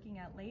research looking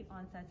at late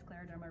onset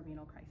scleroderma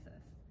renal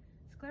crisis.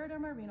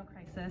 Scleroderma renal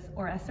crisis,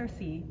 or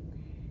SRC,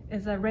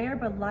 is a rare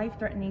but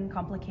life-threatening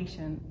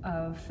complication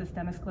of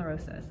systemic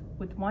sclerosis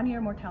with one-year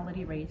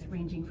mortality rates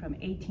ranging from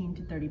 18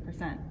 to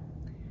 30%.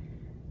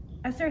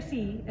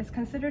 SRC is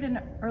considered an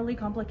early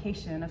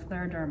complication of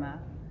scleroderma,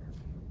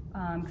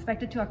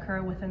 expected to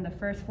occur within the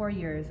first 4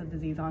 years of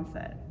disease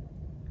onset.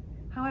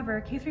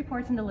 However, case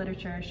reports in the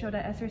literature show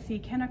that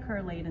SRC can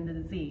occur late in the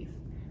disease.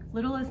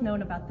 Little is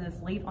known about this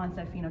late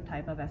onset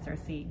phenotype of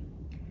SRC.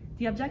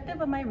 The objective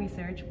of my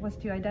research was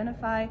to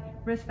identify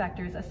risk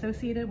factors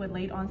associated with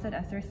late onset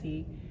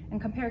SRC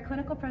and compare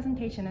clinical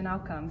presentation and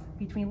outcomes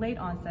between late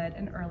onset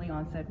and early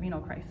onset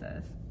renal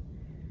crisis.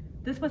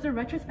 This was a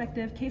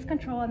retrospective case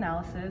control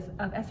analysis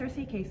of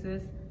SRC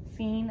cases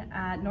seen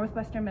at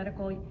Northwestern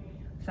Medical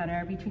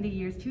Center between the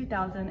years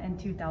 2000 and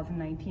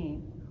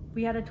 2019.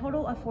 We had a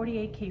total of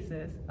 48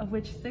 cases, of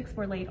which 6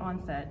 were late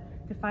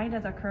onset, defined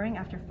as occurring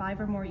after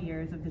 5 or more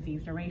years of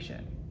disease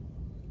duration.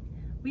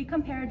 We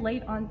compared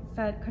late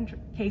onset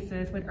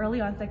cases with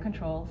early onset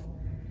controls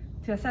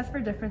to assess for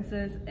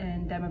differences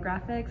in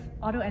demographics,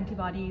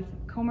 autoantibodies,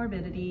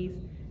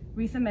 comorbidities,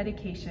 recent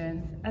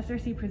medications,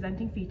 SRC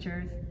presenting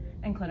features,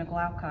 and clinical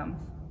outcomes.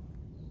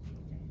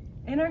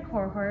 In our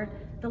cohort,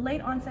 the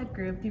late onset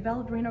group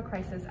developed renal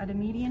crisis at a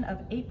median of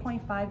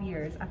 8.5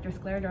 years after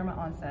scleroderma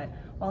onset,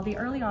 while the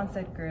early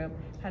onset group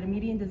had a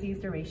median disease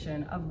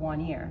duration of 1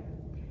 year.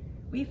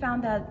 We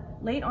found that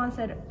late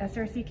onset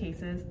SRC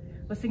cases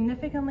was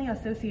significantly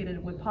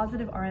associated with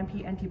positive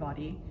RMP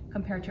antibody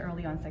compared to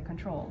early onset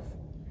controls.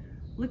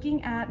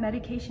 Looking at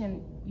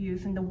medication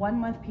use in the 1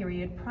 month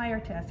period prior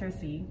to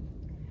SRC,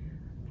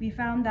 we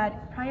found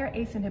that prior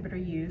ACE inhibitor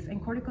use and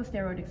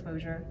corticosteroid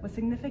exposure was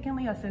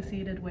significantly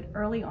associated with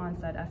early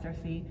onset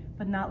SRC,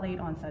 but not late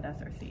onset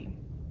SRC.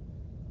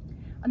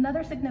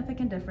 Another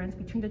significant difference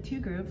between the two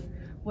groups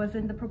was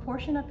in the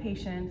proportion of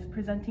patients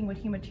presenting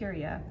with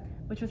hematuria,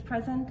 which was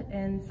present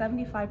in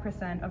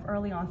 75% of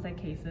early onset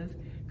cases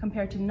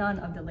compared to none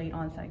of the late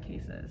onset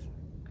cases.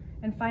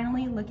 And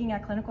finally, looking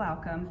at clinical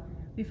outcomes,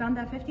 we found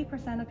that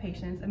 50% of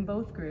patients in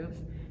both groups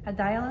had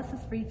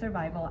dialysis-free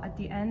survival at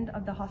the end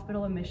of the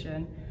hospital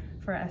admission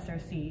for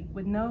SRC,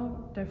 with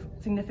no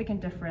significant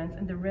difference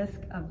in the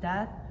risk of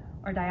death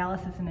or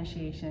dialysis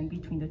initiation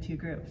between the two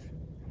groups.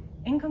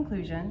 In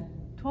conclusion,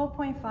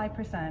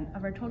 12.5%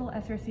 of our total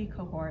SRC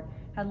cohort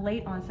had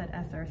late onset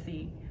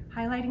SRC,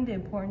 highlighting the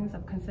importance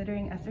of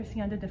considering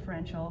SRC under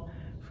differential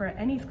for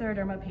any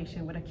scleroderma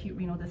patient with acute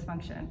renal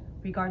dysfunction,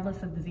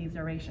 regardless of disease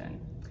duration.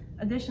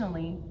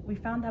 Additionally, we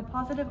found that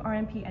positive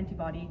RMP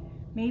antibody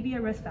may be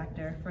a risk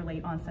factor for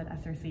late onset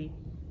SRC.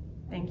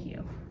 Thank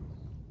you.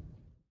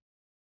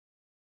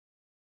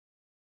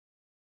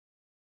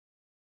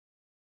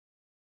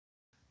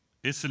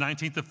 It's the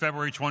 19th of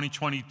February,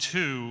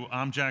 2022.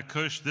 I'm Jack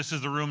Cush. This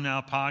is the Room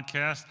Now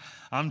podcast.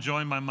 I'm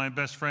joined by my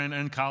best friend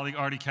and colleague,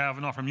 Artie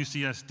Cavanaugh from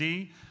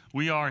UCSD.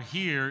 We are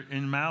here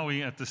in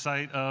Maui at the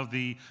site of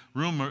the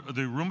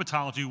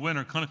Rheumatology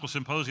Winter Clinical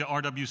Symposia,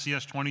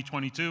 RWCS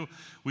 2022.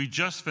 We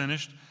just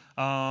finished,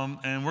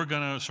 and we're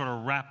going to sort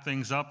of wrap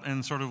things up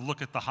and sort of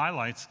look at the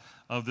highlights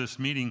of this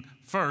meeting.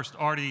 First,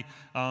 Artie,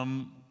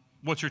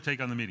 what's your take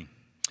on the meeting?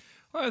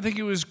 Well, I think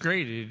it was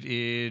great.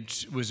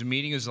 It was a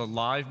meeting, it was a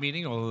live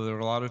meeting, although there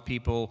were a lot of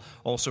people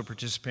also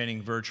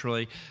participating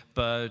virtually.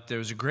 But there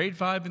was a great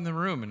vibe in the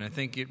room, and I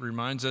think it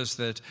reminds us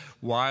that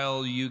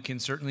while you can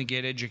certainly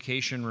get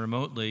education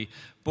remotely,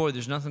 boy,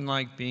 there's nothing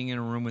like being in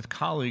a room with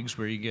colleagues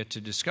where you get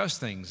to discuss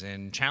things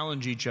and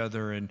challenge each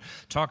other and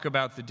talk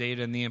about the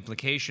data and the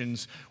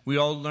implications. We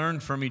all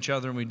learn from each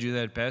other, and we do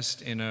that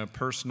best in a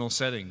personal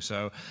setting.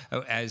 So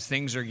as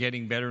things are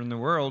getting better in the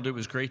world, it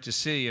was great to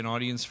see an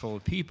audience full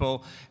of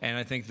people, and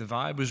I think the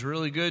vibe was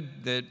really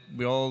good that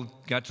we all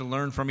got to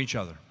learn from each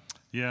other.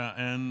 Yeah,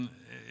 and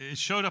it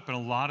showed up in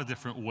a lot of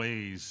different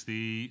ways.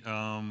 The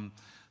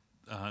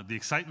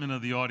excitement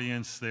of the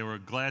audience, they were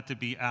glad to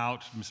be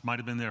out. This might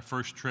have been their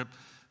first trip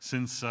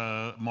since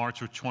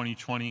March of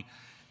 2020.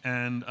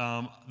 And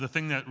the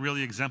thing that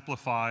really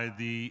exemplified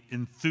the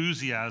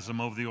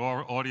enthusiasm of the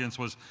audience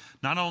was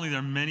not only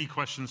there many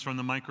questions from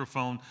the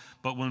microphone,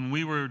 but when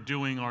we were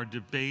doing our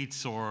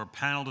debates or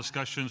panel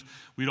discussions,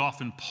 we'd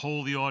often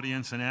poll the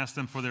audience and ask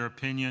them for their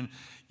opinion,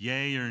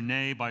 yay or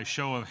nay, by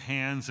show of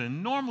hands.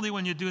 And normally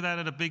when you do that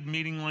at a big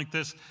meeting like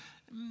this,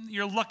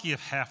 you're lucky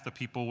if half the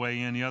people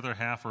weigh in, the other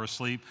half are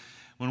asleep.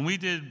 When we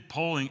did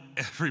polling,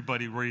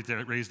 everybody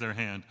raised their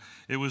hand.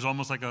 It was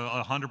almost like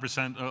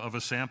 100% of a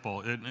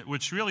sample,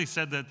 which really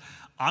said that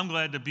I'm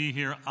glad to be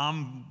here.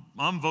 I'm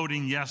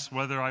voting yes,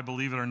 whether I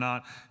believe it or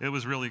not. It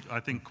was really,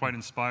 I think, quite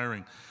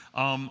inspiring.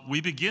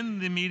 We begin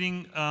the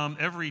meeting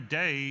every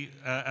day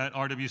at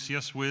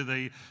RWCS with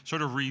a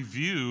sort of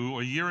review,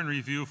 a year in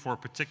review for a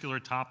particular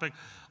topic.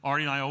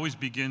 Artie and I always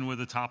begin with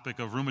the topic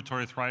of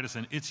rheumatoid arthritis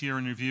and its year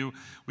in review.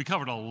 We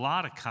covered a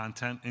lot of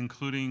content,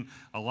 including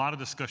a lot of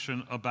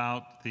discussion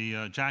about the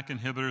JAK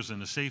inhibitors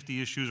and the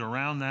safety issues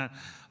around that.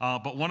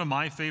 But one of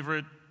my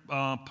favorite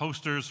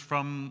posters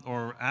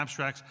or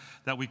abstracts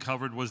that we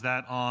covered was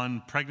that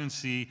on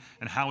pregnancy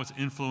and how it's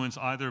influenced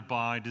either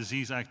by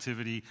disease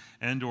activity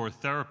and or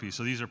therapy.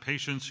 So these are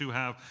patients who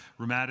have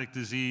rheumatic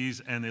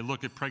disease and they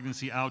look at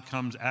pregnancy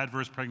outcomes,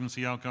 adverse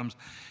pregnancy outcomes,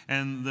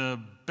 and the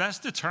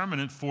best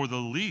determinant for the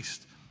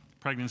least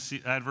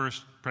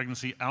adverse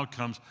pregnancy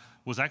outcomes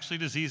was actually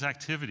disease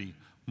activity,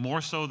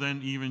 more so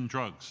than even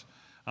drugs.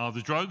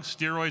 The drugs,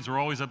 steroids, are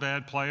always a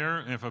bad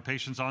player. If a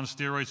patient's on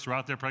steroids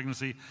throughout their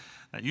pregnancy,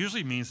 that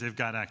usually means they've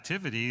got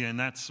activity, and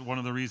that's one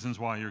of the reasons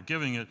why you're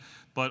giving it.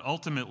 But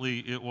ultimately,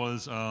 it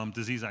was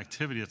disease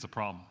activity that's a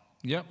problem.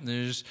 Yep,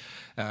 there's,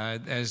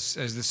 as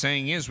the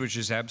saying is, which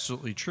is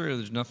absolutely true,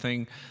 there's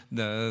nothing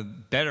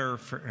better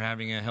for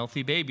having a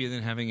healthy baby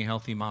than having a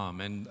healthy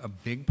mom. And a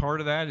big part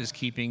of that is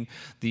keeping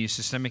the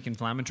systemic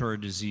inflammatory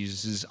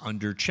diseases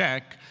under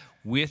check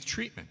with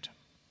treatment.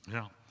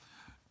 Yeah.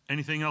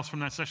 Anything else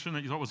from that session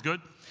that you thought was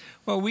good?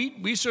 Well,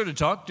 we sort of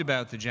talked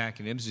about the JAK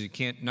inhibitors. You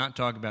can't not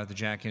talk about the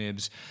JAK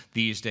inhibitors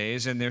these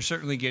days, and they're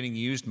certainly getting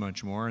used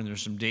much more. And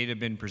there's some data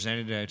been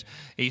presented at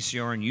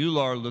ACR and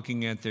EULAR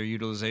looking at their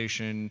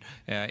utilization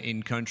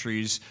in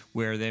countries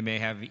where they may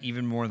have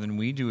even more than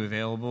we do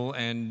available,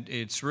 and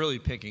it's really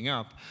picking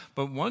up.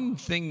 But one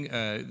thing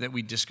that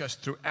we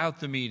discussed throughout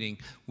the meeting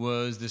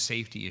was the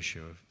safety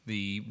issue.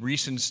 The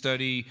recent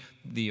study,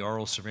 the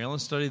oral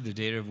surveillance study, the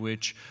data of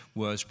which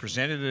was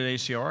presented at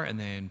ACR and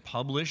then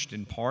published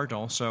in part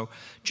also,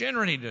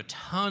 generated a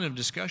ton of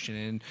discussion.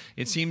 And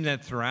it seemed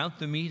that throughout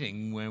the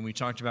meeting, when we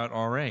talked about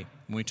RA,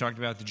 when we talked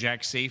about the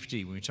JAK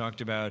safety, when we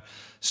talked about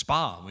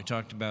SPA, when we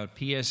talked about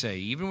PSA,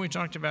 even when we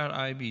talked about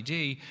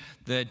IBD,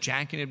 the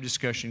JAK inhibitor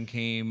discussion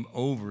came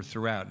over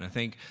throughout. And I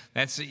think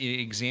that's an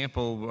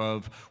example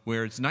of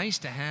where it's nice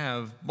to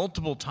have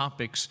multiple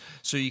topics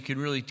so you can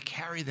really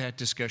carry that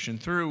discussion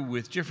through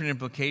with different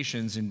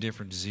implications in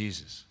different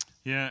diseases.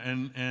 Yeah,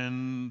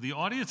 and the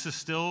audience is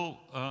still,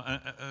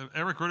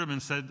 Eric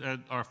Ruderman said at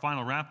our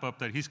final wrap-up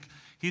that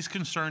he's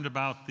concerned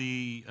about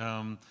the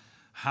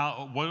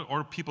what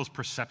are people's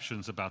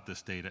perceptions about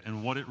this data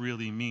and what it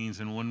really means.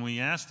 And when we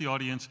ask the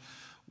audience,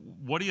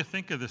 what do you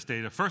think of this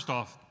data? First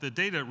off, the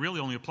data really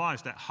only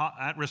applies to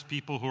at-risk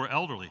people who are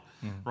elderly,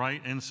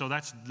 right? And so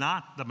that's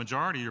not the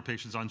majority of your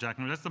patients on JAK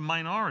inhibitors, that's the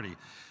minority.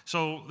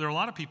 So there are a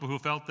lot of people who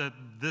felt that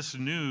this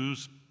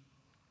news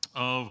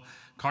of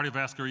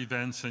cardiovascular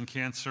events and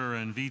cancer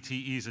and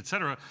VTEs, et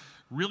cetera,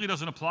 really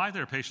doesn't apply to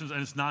their patients,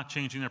 and it's not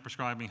changing their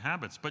prescribing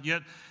habits. But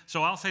yet,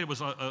 so I'll say it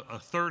was a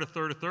third. A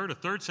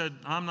third said,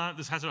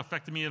 this hasn't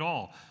affected me at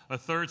all. A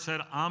third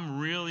said, I'm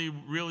really,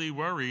 really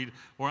worried,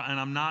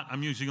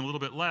 I'm using a little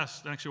bit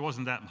less. Actually, it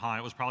wasn't that high.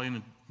 It was probably in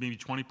the maybe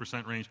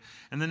 20% range.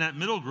 And then that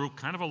middle group,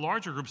 kind of a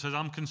larger group, says,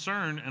 I'm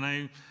concerned, and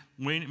I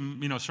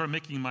start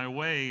making my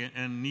way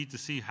and need to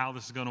see how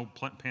this is going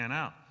to pan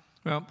out.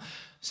 Well,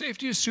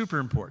 safety is super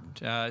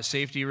important.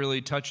 Safety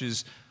really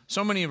touches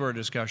so many of our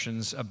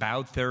discussions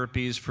about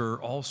therapies for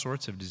all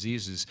sorts of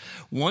diseases.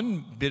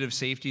 One bit of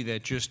safety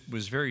that just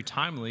was very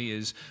timely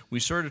is we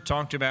sort of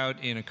talked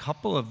about in a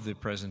couple of the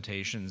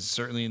presentations,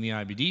 certainly in the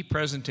IBD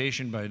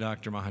presentation by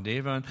Dr.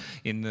 Mahadevan,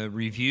 in the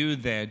review of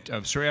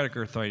psoriatic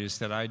arthritis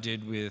that I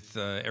did with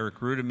Eric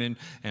Ruderman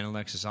and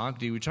Alexis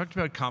Ogdi. We talked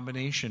about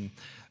combination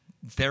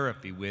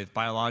therapy with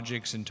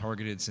biologics and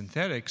targeted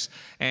synthetics,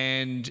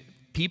 and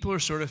people are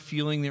sort of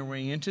feeling their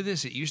way into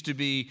this. It used to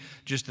be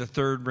just the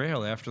third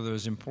rail after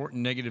those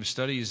important negative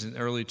studies in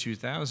early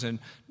 2000.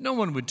 No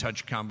one would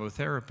touch combo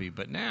therapy.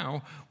 But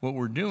now what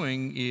we're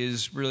doing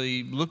is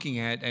really looking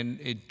at, and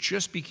it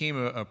just became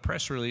a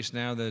press release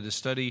now that a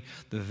study,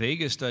 the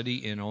Vega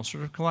study in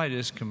ulcerative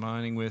colitis,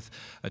 combining with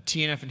a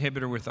TNF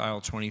inhibitor with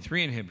IL-23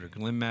 inhibitor,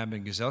 golimumab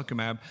and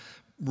guselkumab,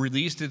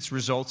 released its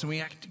results, and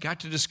we got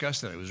to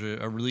discuss that. It was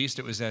released.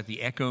 It was at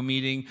the ECHO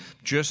meeting,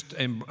 just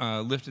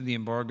lifted the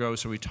embargo,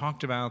 so we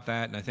talked about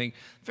that, and I think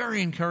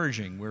very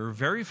encouraging. We're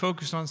very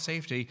focused on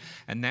safety,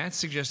 and that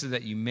suggested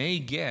that you may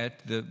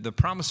get, the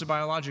promise of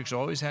biologics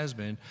always has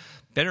been,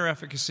 better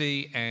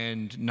efficacy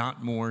and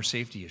not more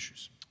safety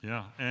issues.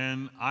 Yeah,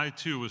 and I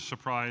too was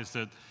surprised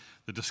at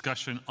the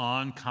discussion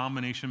on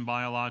combination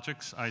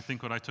biologics. I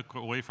think what I took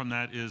away from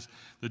that is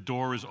the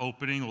door is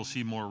opening. We'll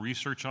see more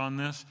research on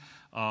this.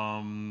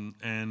 The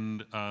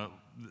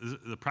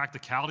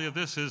practicality of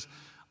this is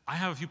I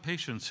have a few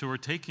patients who are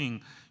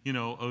taking, a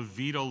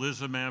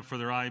vedolizumab for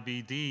their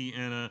IBD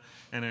and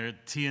a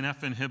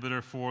TNF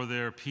inhibitor for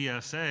their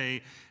PSA,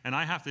 and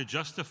I have to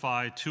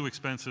justify two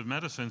expensive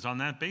medicines on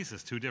that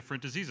basis, two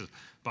different diseases.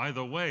 By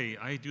the way,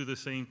 I do the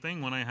same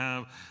thing when I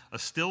have a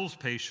Still's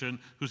patient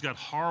who's got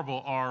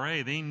horrible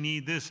RA. They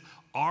need this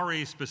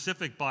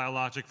RA-specific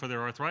biologic for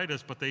their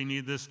arthritis, but they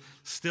need this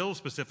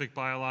Still-specific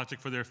biologic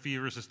for their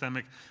fever,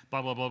 systemic,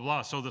 blah, blah, blah,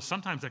 blah. So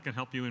sometimes that can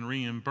help you in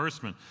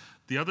reimbursement.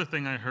 The other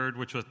thing I heard,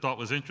 which I thought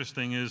was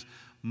interesting, is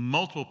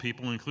multiple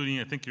people, including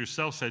I think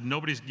yourself, said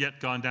nobody's yet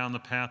gone down the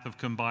path of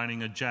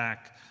combining a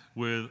JAK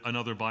with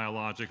another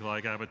biologic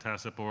like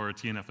abatacept or a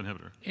TNF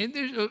inhibitor. And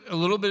there's a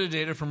little bit of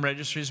data from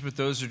registries, but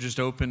those are just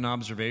open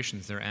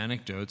observations. They're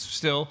anecdotes.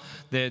 Still,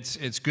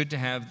 it's good to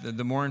have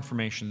the more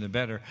information, the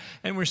better.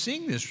 And we're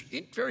seeing this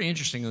very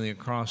interestingly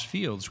across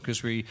fields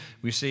because we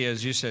see,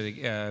 as you said,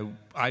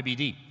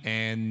 IBD,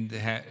 and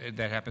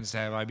that happens to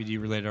have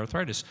IBD-related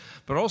arthritis,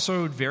 but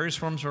also various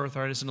forms of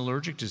arthritis and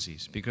allergic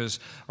disease because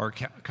our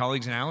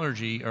colleagues in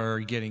allergy are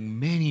getting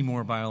many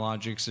more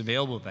biologics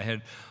available. They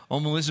had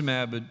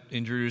omalizumab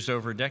introduced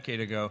over a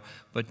decade ago,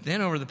 but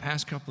then over the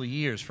past couple of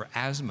years for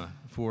asthma,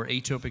 for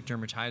atopic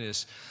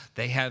dermatitis,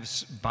 they have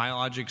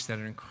biologics that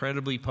are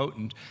incredibly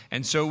potent,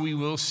 and so we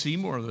will see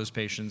more of those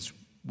patients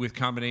with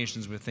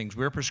combinations with things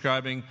we're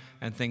prescribing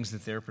and things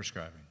that they're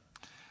prescribing.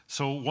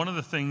 So one of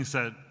the things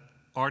that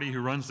Artie,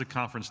 who runs the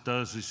conference,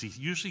 does is he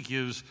usually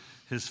gives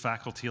his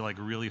faculty like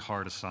really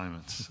hard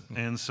assignments.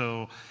 And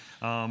so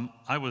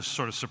I was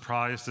sort of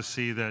surprised to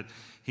see that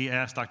he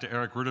asked Dr.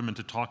 Eric Ruderman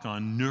to talk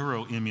on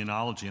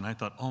neuroimmunology, and I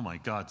thought, oh my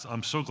God,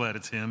 I'm so glad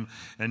it's him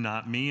and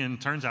not me. And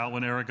it turns out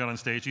when Eric got on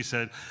stage, he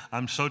said,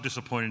 I'm so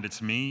disappointed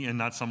it's me and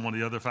not some of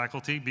the other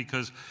faculty,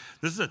 because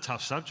this is a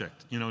tough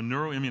subject,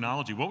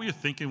 neuroimmunology. What were you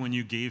thinking when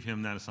you gave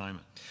him that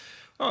assignment?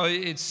 Oh,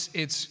 it's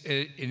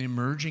an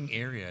emerging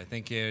area. I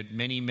think at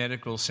many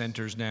medical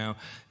centers now,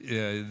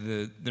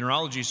 the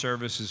neurology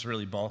service is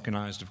really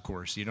balkanized, of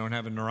course. You don't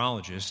have a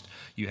neurologist.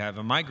 You have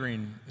a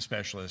migraine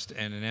specialist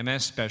and an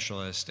MS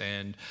specialist.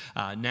 And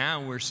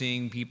now we're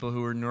seeing people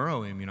who are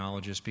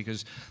neuroimmunologists,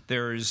 because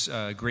there is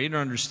a greater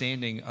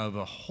understanding of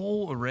a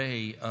whole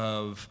array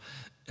of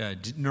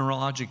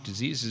neurologic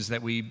diseases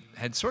that we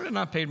had sort of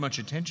not paid much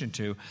attention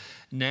to.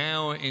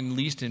 Now, at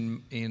least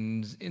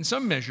in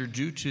some measure,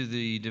 due to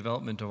the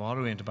development of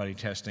autoantibody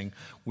testing,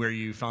 where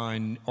you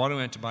find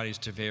autoantibodies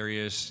to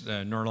various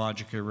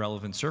neurologically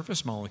relevant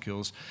surface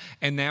molecules,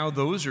 and now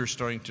those are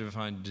starting to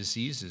find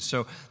diseases.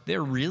 So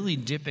they're really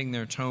dipping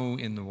their toe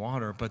in the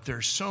water, but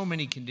there's so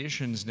many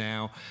conditions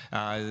now,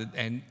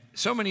 and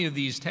so many of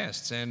these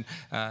tests. And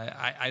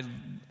I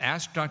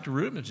asked Dr.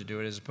 Ruderman to do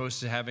it as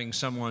opposed to having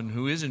someone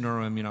who is a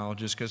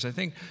neuroimmunologist, because I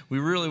think we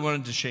really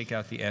wanted to shake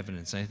out the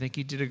evidence. And I think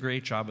he did a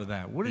great job of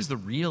that. What is the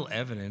real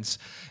evidence?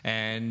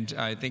 And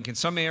I think in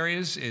some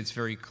areas it's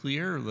very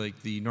clear, like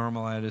the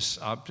neuromyelitis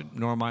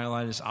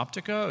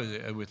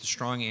optica with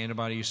strong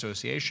antibody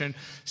association.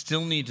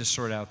 Still need to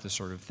sort out the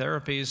sort of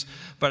therapies.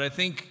 But I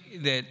think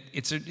that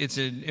it's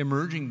an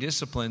emerging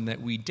discipline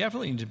that we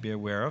definitely need to be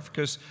aware of,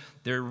 because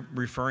they're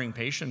referring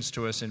patients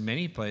to us in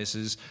many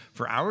places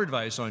for our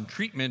advice on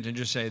treatment and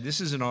just say, this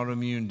is an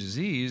autoimmune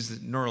disease,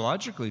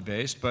 neurologically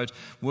based, but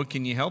what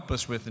can you help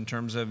us with in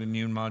terms of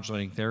immune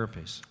modulating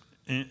therapies?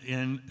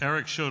 And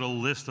Eric showed a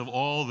list of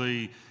all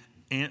the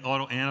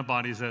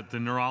autoantibodies that the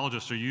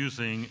neurologists are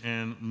using,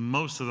 and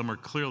most of them are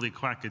clearly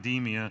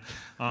quackademia.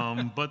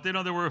 But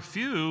there were a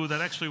few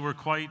that actually were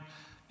quite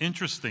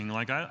interesting.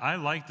 Like I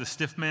like the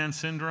stiff man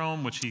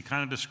syndrome, which he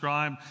kind of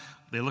described.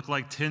 They look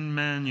like tin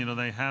men,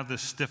 they have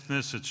this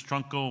stiffness, it's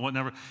truncal,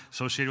 whatever,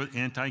 associated with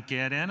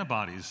anti-GAD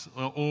antibodies.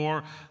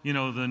 Or, the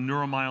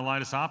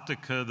neuromyelitis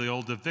optica, the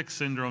old DeVick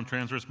syndrome,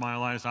 transverse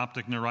myelitis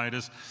optic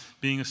neuritis,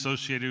 being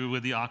associated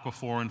with the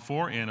aquaporin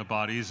 4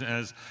 antibodies,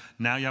 as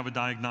now you have a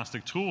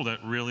diagnostic tool that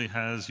really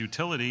has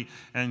utility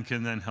and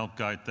can then help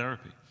guide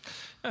therapy.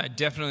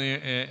 Definitely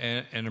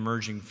an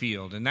emerging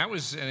field. And that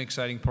was an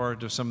exciting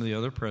part of some of the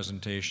other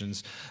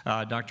presentations.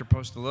 Dr.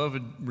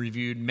 Postolova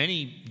reviewed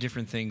many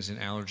different things in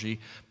allergy,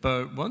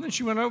 but one that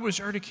she went over was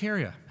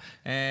urticaria.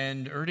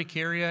 And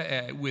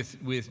urticaria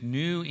with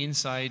new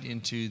insight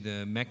into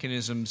the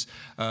mechanisms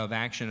of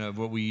action of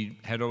what we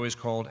had always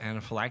called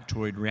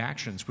anaphylactoid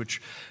reactions,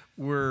 which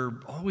were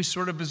always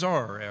sort of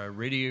bizarre.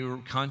 Radio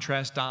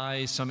contrast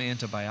dyes, some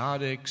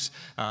antibiotics,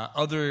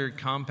 other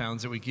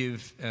compounds that would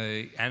give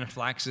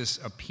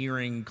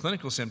anaphylaxis-appearing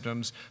clinical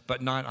symptoms, but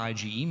not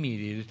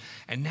IgE-mediated.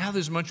 And now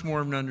there's much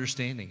more of an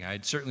understanding.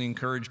 I'd certainly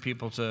encourage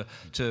people to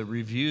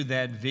review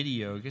that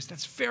video, because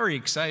that's very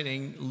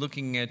exciting,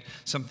 looking at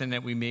something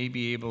that we may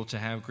be able to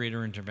have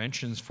greater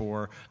interventions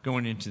for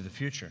going into the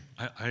future.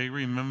 I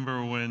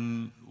remember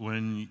when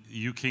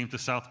you came to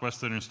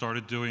Southwestern and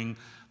started doing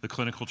the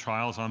clinical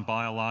trials on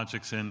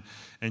biologics,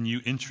 and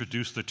you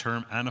introduced the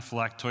term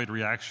anaphylactoid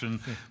reaction,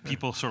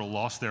 people sort of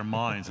lost their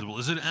minds. Well,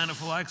 is it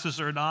anaphylaxis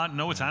or not?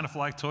 No, it's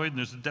anaphylactoid, and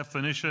there's a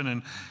definition.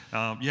 And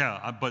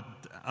but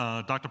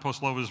Dr.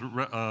 Postolova's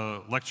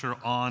lecture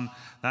on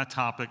that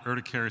topic,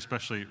 urticaria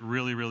especially,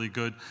 really, really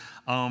good.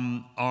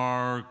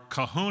 Our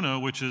Kahuna,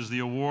 which is the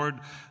award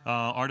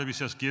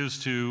RWCS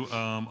gives to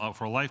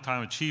for a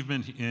lifetime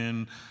achievement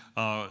in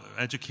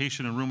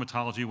education and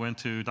rheumatology, went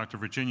to Dr.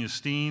 Virginia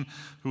Steen,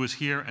 who was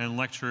here and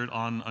lectured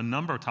on a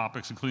number of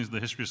topics, including the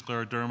history of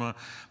scleroderma.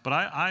 But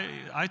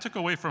I took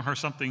away from her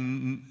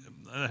something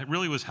that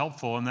really was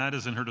helpful, and that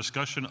is in her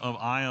discussion of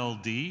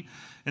ILD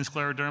in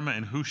scleroderma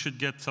and who should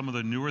get some of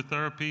the newer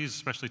therapies,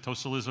 especially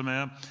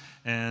tocilizumab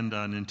and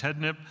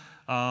nintedanib.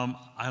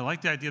 I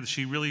like the idea that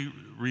she really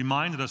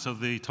reminded us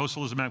of the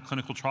tocilizumab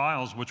clinical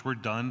trials, which were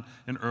done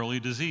in early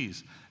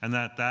disease, and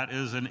that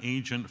is an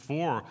agent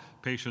for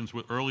patients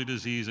with early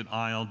disease and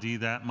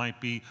ILD. That might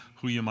be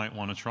who you might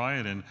want to try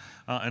it in.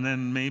 And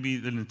then maybe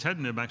the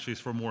nintedanib actually is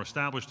for more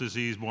established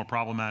disease, more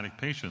problematic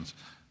patients.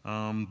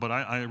 But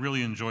I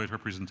really enjoyed her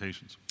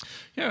presentations.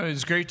 Yeah,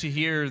 it's great to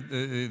hear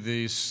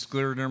the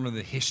scleroderma,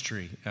 the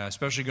history,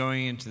 especially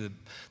going into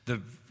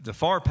the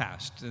far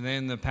past, and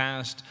then the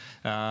past,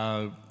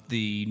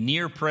 the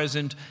near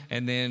present,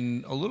 and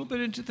then a little bit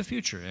into the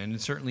future. And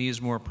it certainly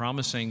is more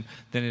promising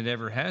than it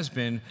ever has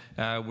been,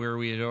 where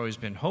we had always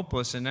been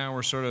hopeless. And now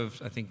we're sort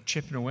of, I think,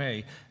 chipping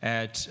away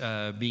at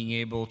being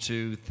able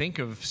to think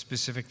of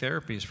specific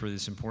therapies for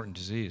this important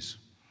disease.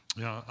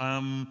 Yeah.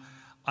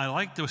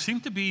 There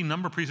seemed to be a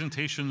number of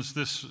presentations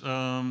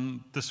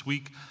this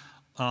week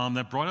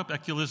that brought up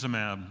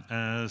eculizumab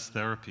as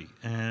therapy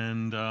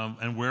and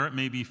where it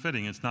may be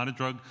fitting. It's not a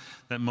drug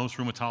that most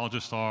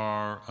rheumatologists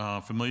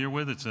are familiar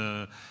with. It's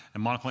a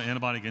monoclonal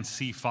antibody against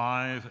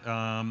C5,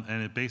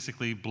 and it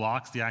basically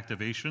blocks the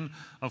activation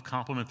of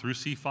complement through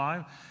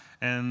C5.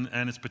 And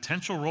its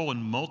potential role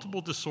in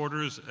multiple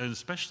disorders, and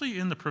especially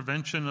in the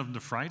prevention of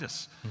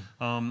nephritis.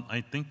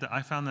 I think that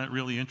I found that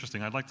really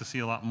interesting. I'd like to see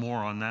a lot more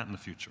on that in the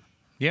future.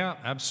 Yeah,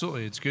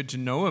 absolutely. It's good to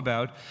know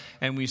about,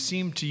 and we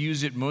seem to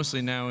use it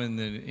mostly now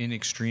in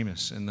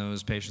extremis, in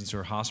those patients who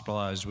are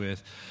hospitalized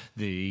with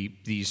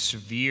these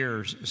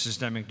severe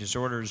systemic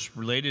disorders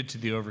related to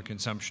the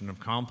overconsumption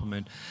of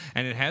complement.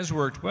 And it has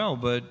worked well,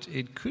 but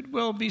it could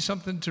well be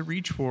something to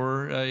reach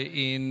for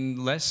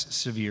in less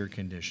severe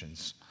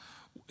conditions.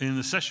 In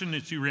the session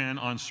that you ran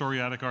on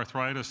psoriatic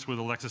arthritis with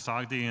Alexis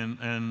Ogdi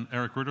and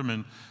Eric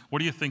Ruderman, what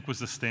do you think was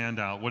the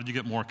standout? What did you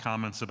get more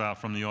comments about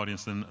from the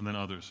audience than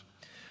others?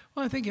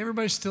 Well, I think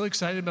everybody's still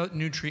excited about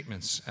new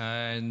treatments.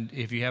 And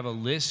if you have a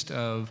list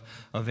of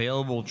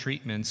available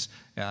treatments,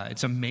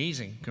 it's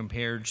amazing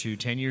compared to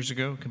 10 years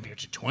ago, compared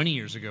to 20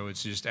 years ago.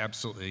 It's just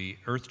absolutely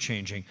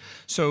earth-changing.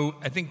 So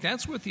I think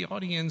that's what the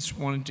audience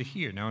wanted to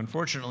hear. Now,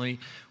 unfortunately,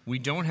 we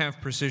don't have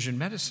precision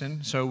medicine,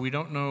 so we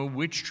don't know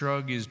which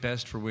drug is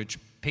best for which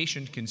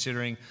patient,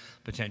 considering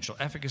potential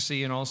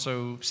efficacy and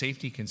also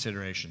safety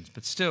considerations.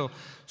 But still,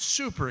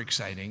 super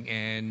exciting,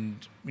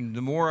 and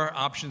the more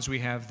options we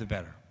have, the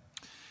better.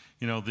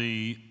 You know,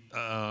 the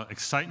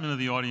excitement of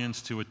the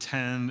audience to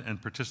attend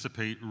and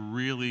participate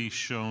really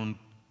shone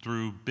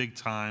through big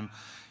time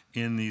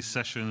in these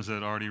sessions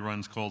that Artie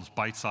runs called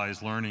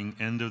Bite-Sized Learning,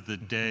 end of the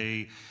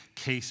day,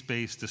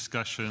 case-based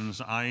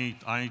discussions.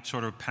 I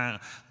sort of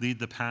lead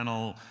the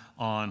panel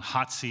on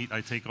Hot Seat.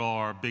 I take all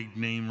our big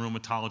name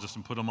rheumatologists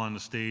and put them on the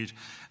stage,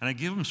 and I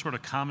give them sort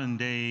of common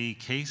day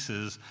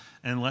cases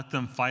and let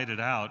them fight it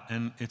out.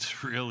 And it's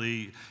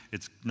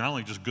not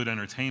only just good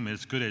entertainment,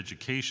 it's good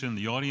education.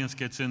 The audience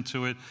gets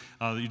into it.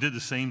 You did the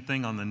same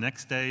thing on the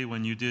next day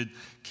when you did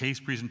case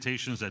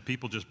presentations that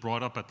people just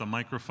brought up at the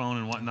microphone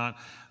and whatnot.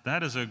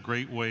 That is a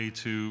great way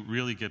to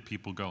really get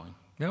people going.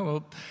 Yeah,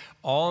 well,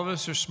 all of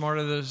us are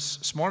smarter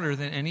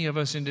than any of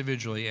us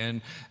individually,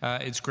 and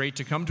it's great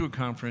to come to a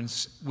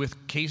conference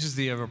with cases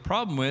that you have a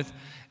problem with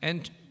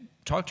and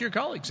talk to your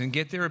colleagues and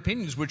get their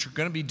opinions, which are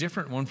going to be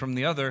different one from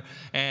the other,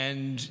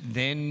 and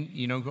then,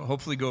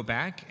 hopefully go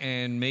back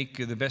and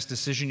make the best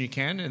decision you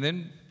can, and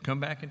then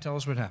come back and tell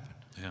us what happened.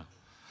 Yeah.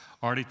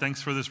 Artie,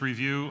 thanks for this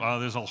review.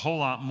 There's a whole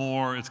lot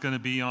more. It's going to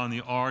be on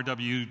the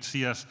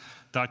rwcs.com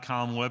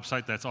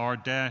website. That's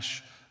r-w-c-s.com.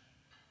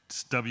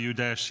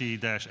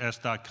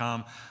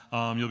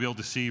 You'll be able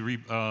to see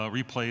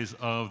replays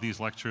of these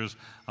lectures.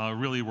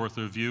 Really worth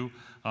a view.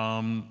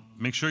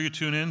 Make sure you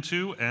tune in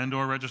to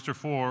and/or register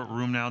for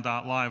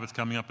RheumNow.live. It's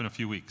coming up in a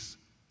few weeks.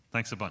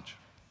 Thanks a bunch.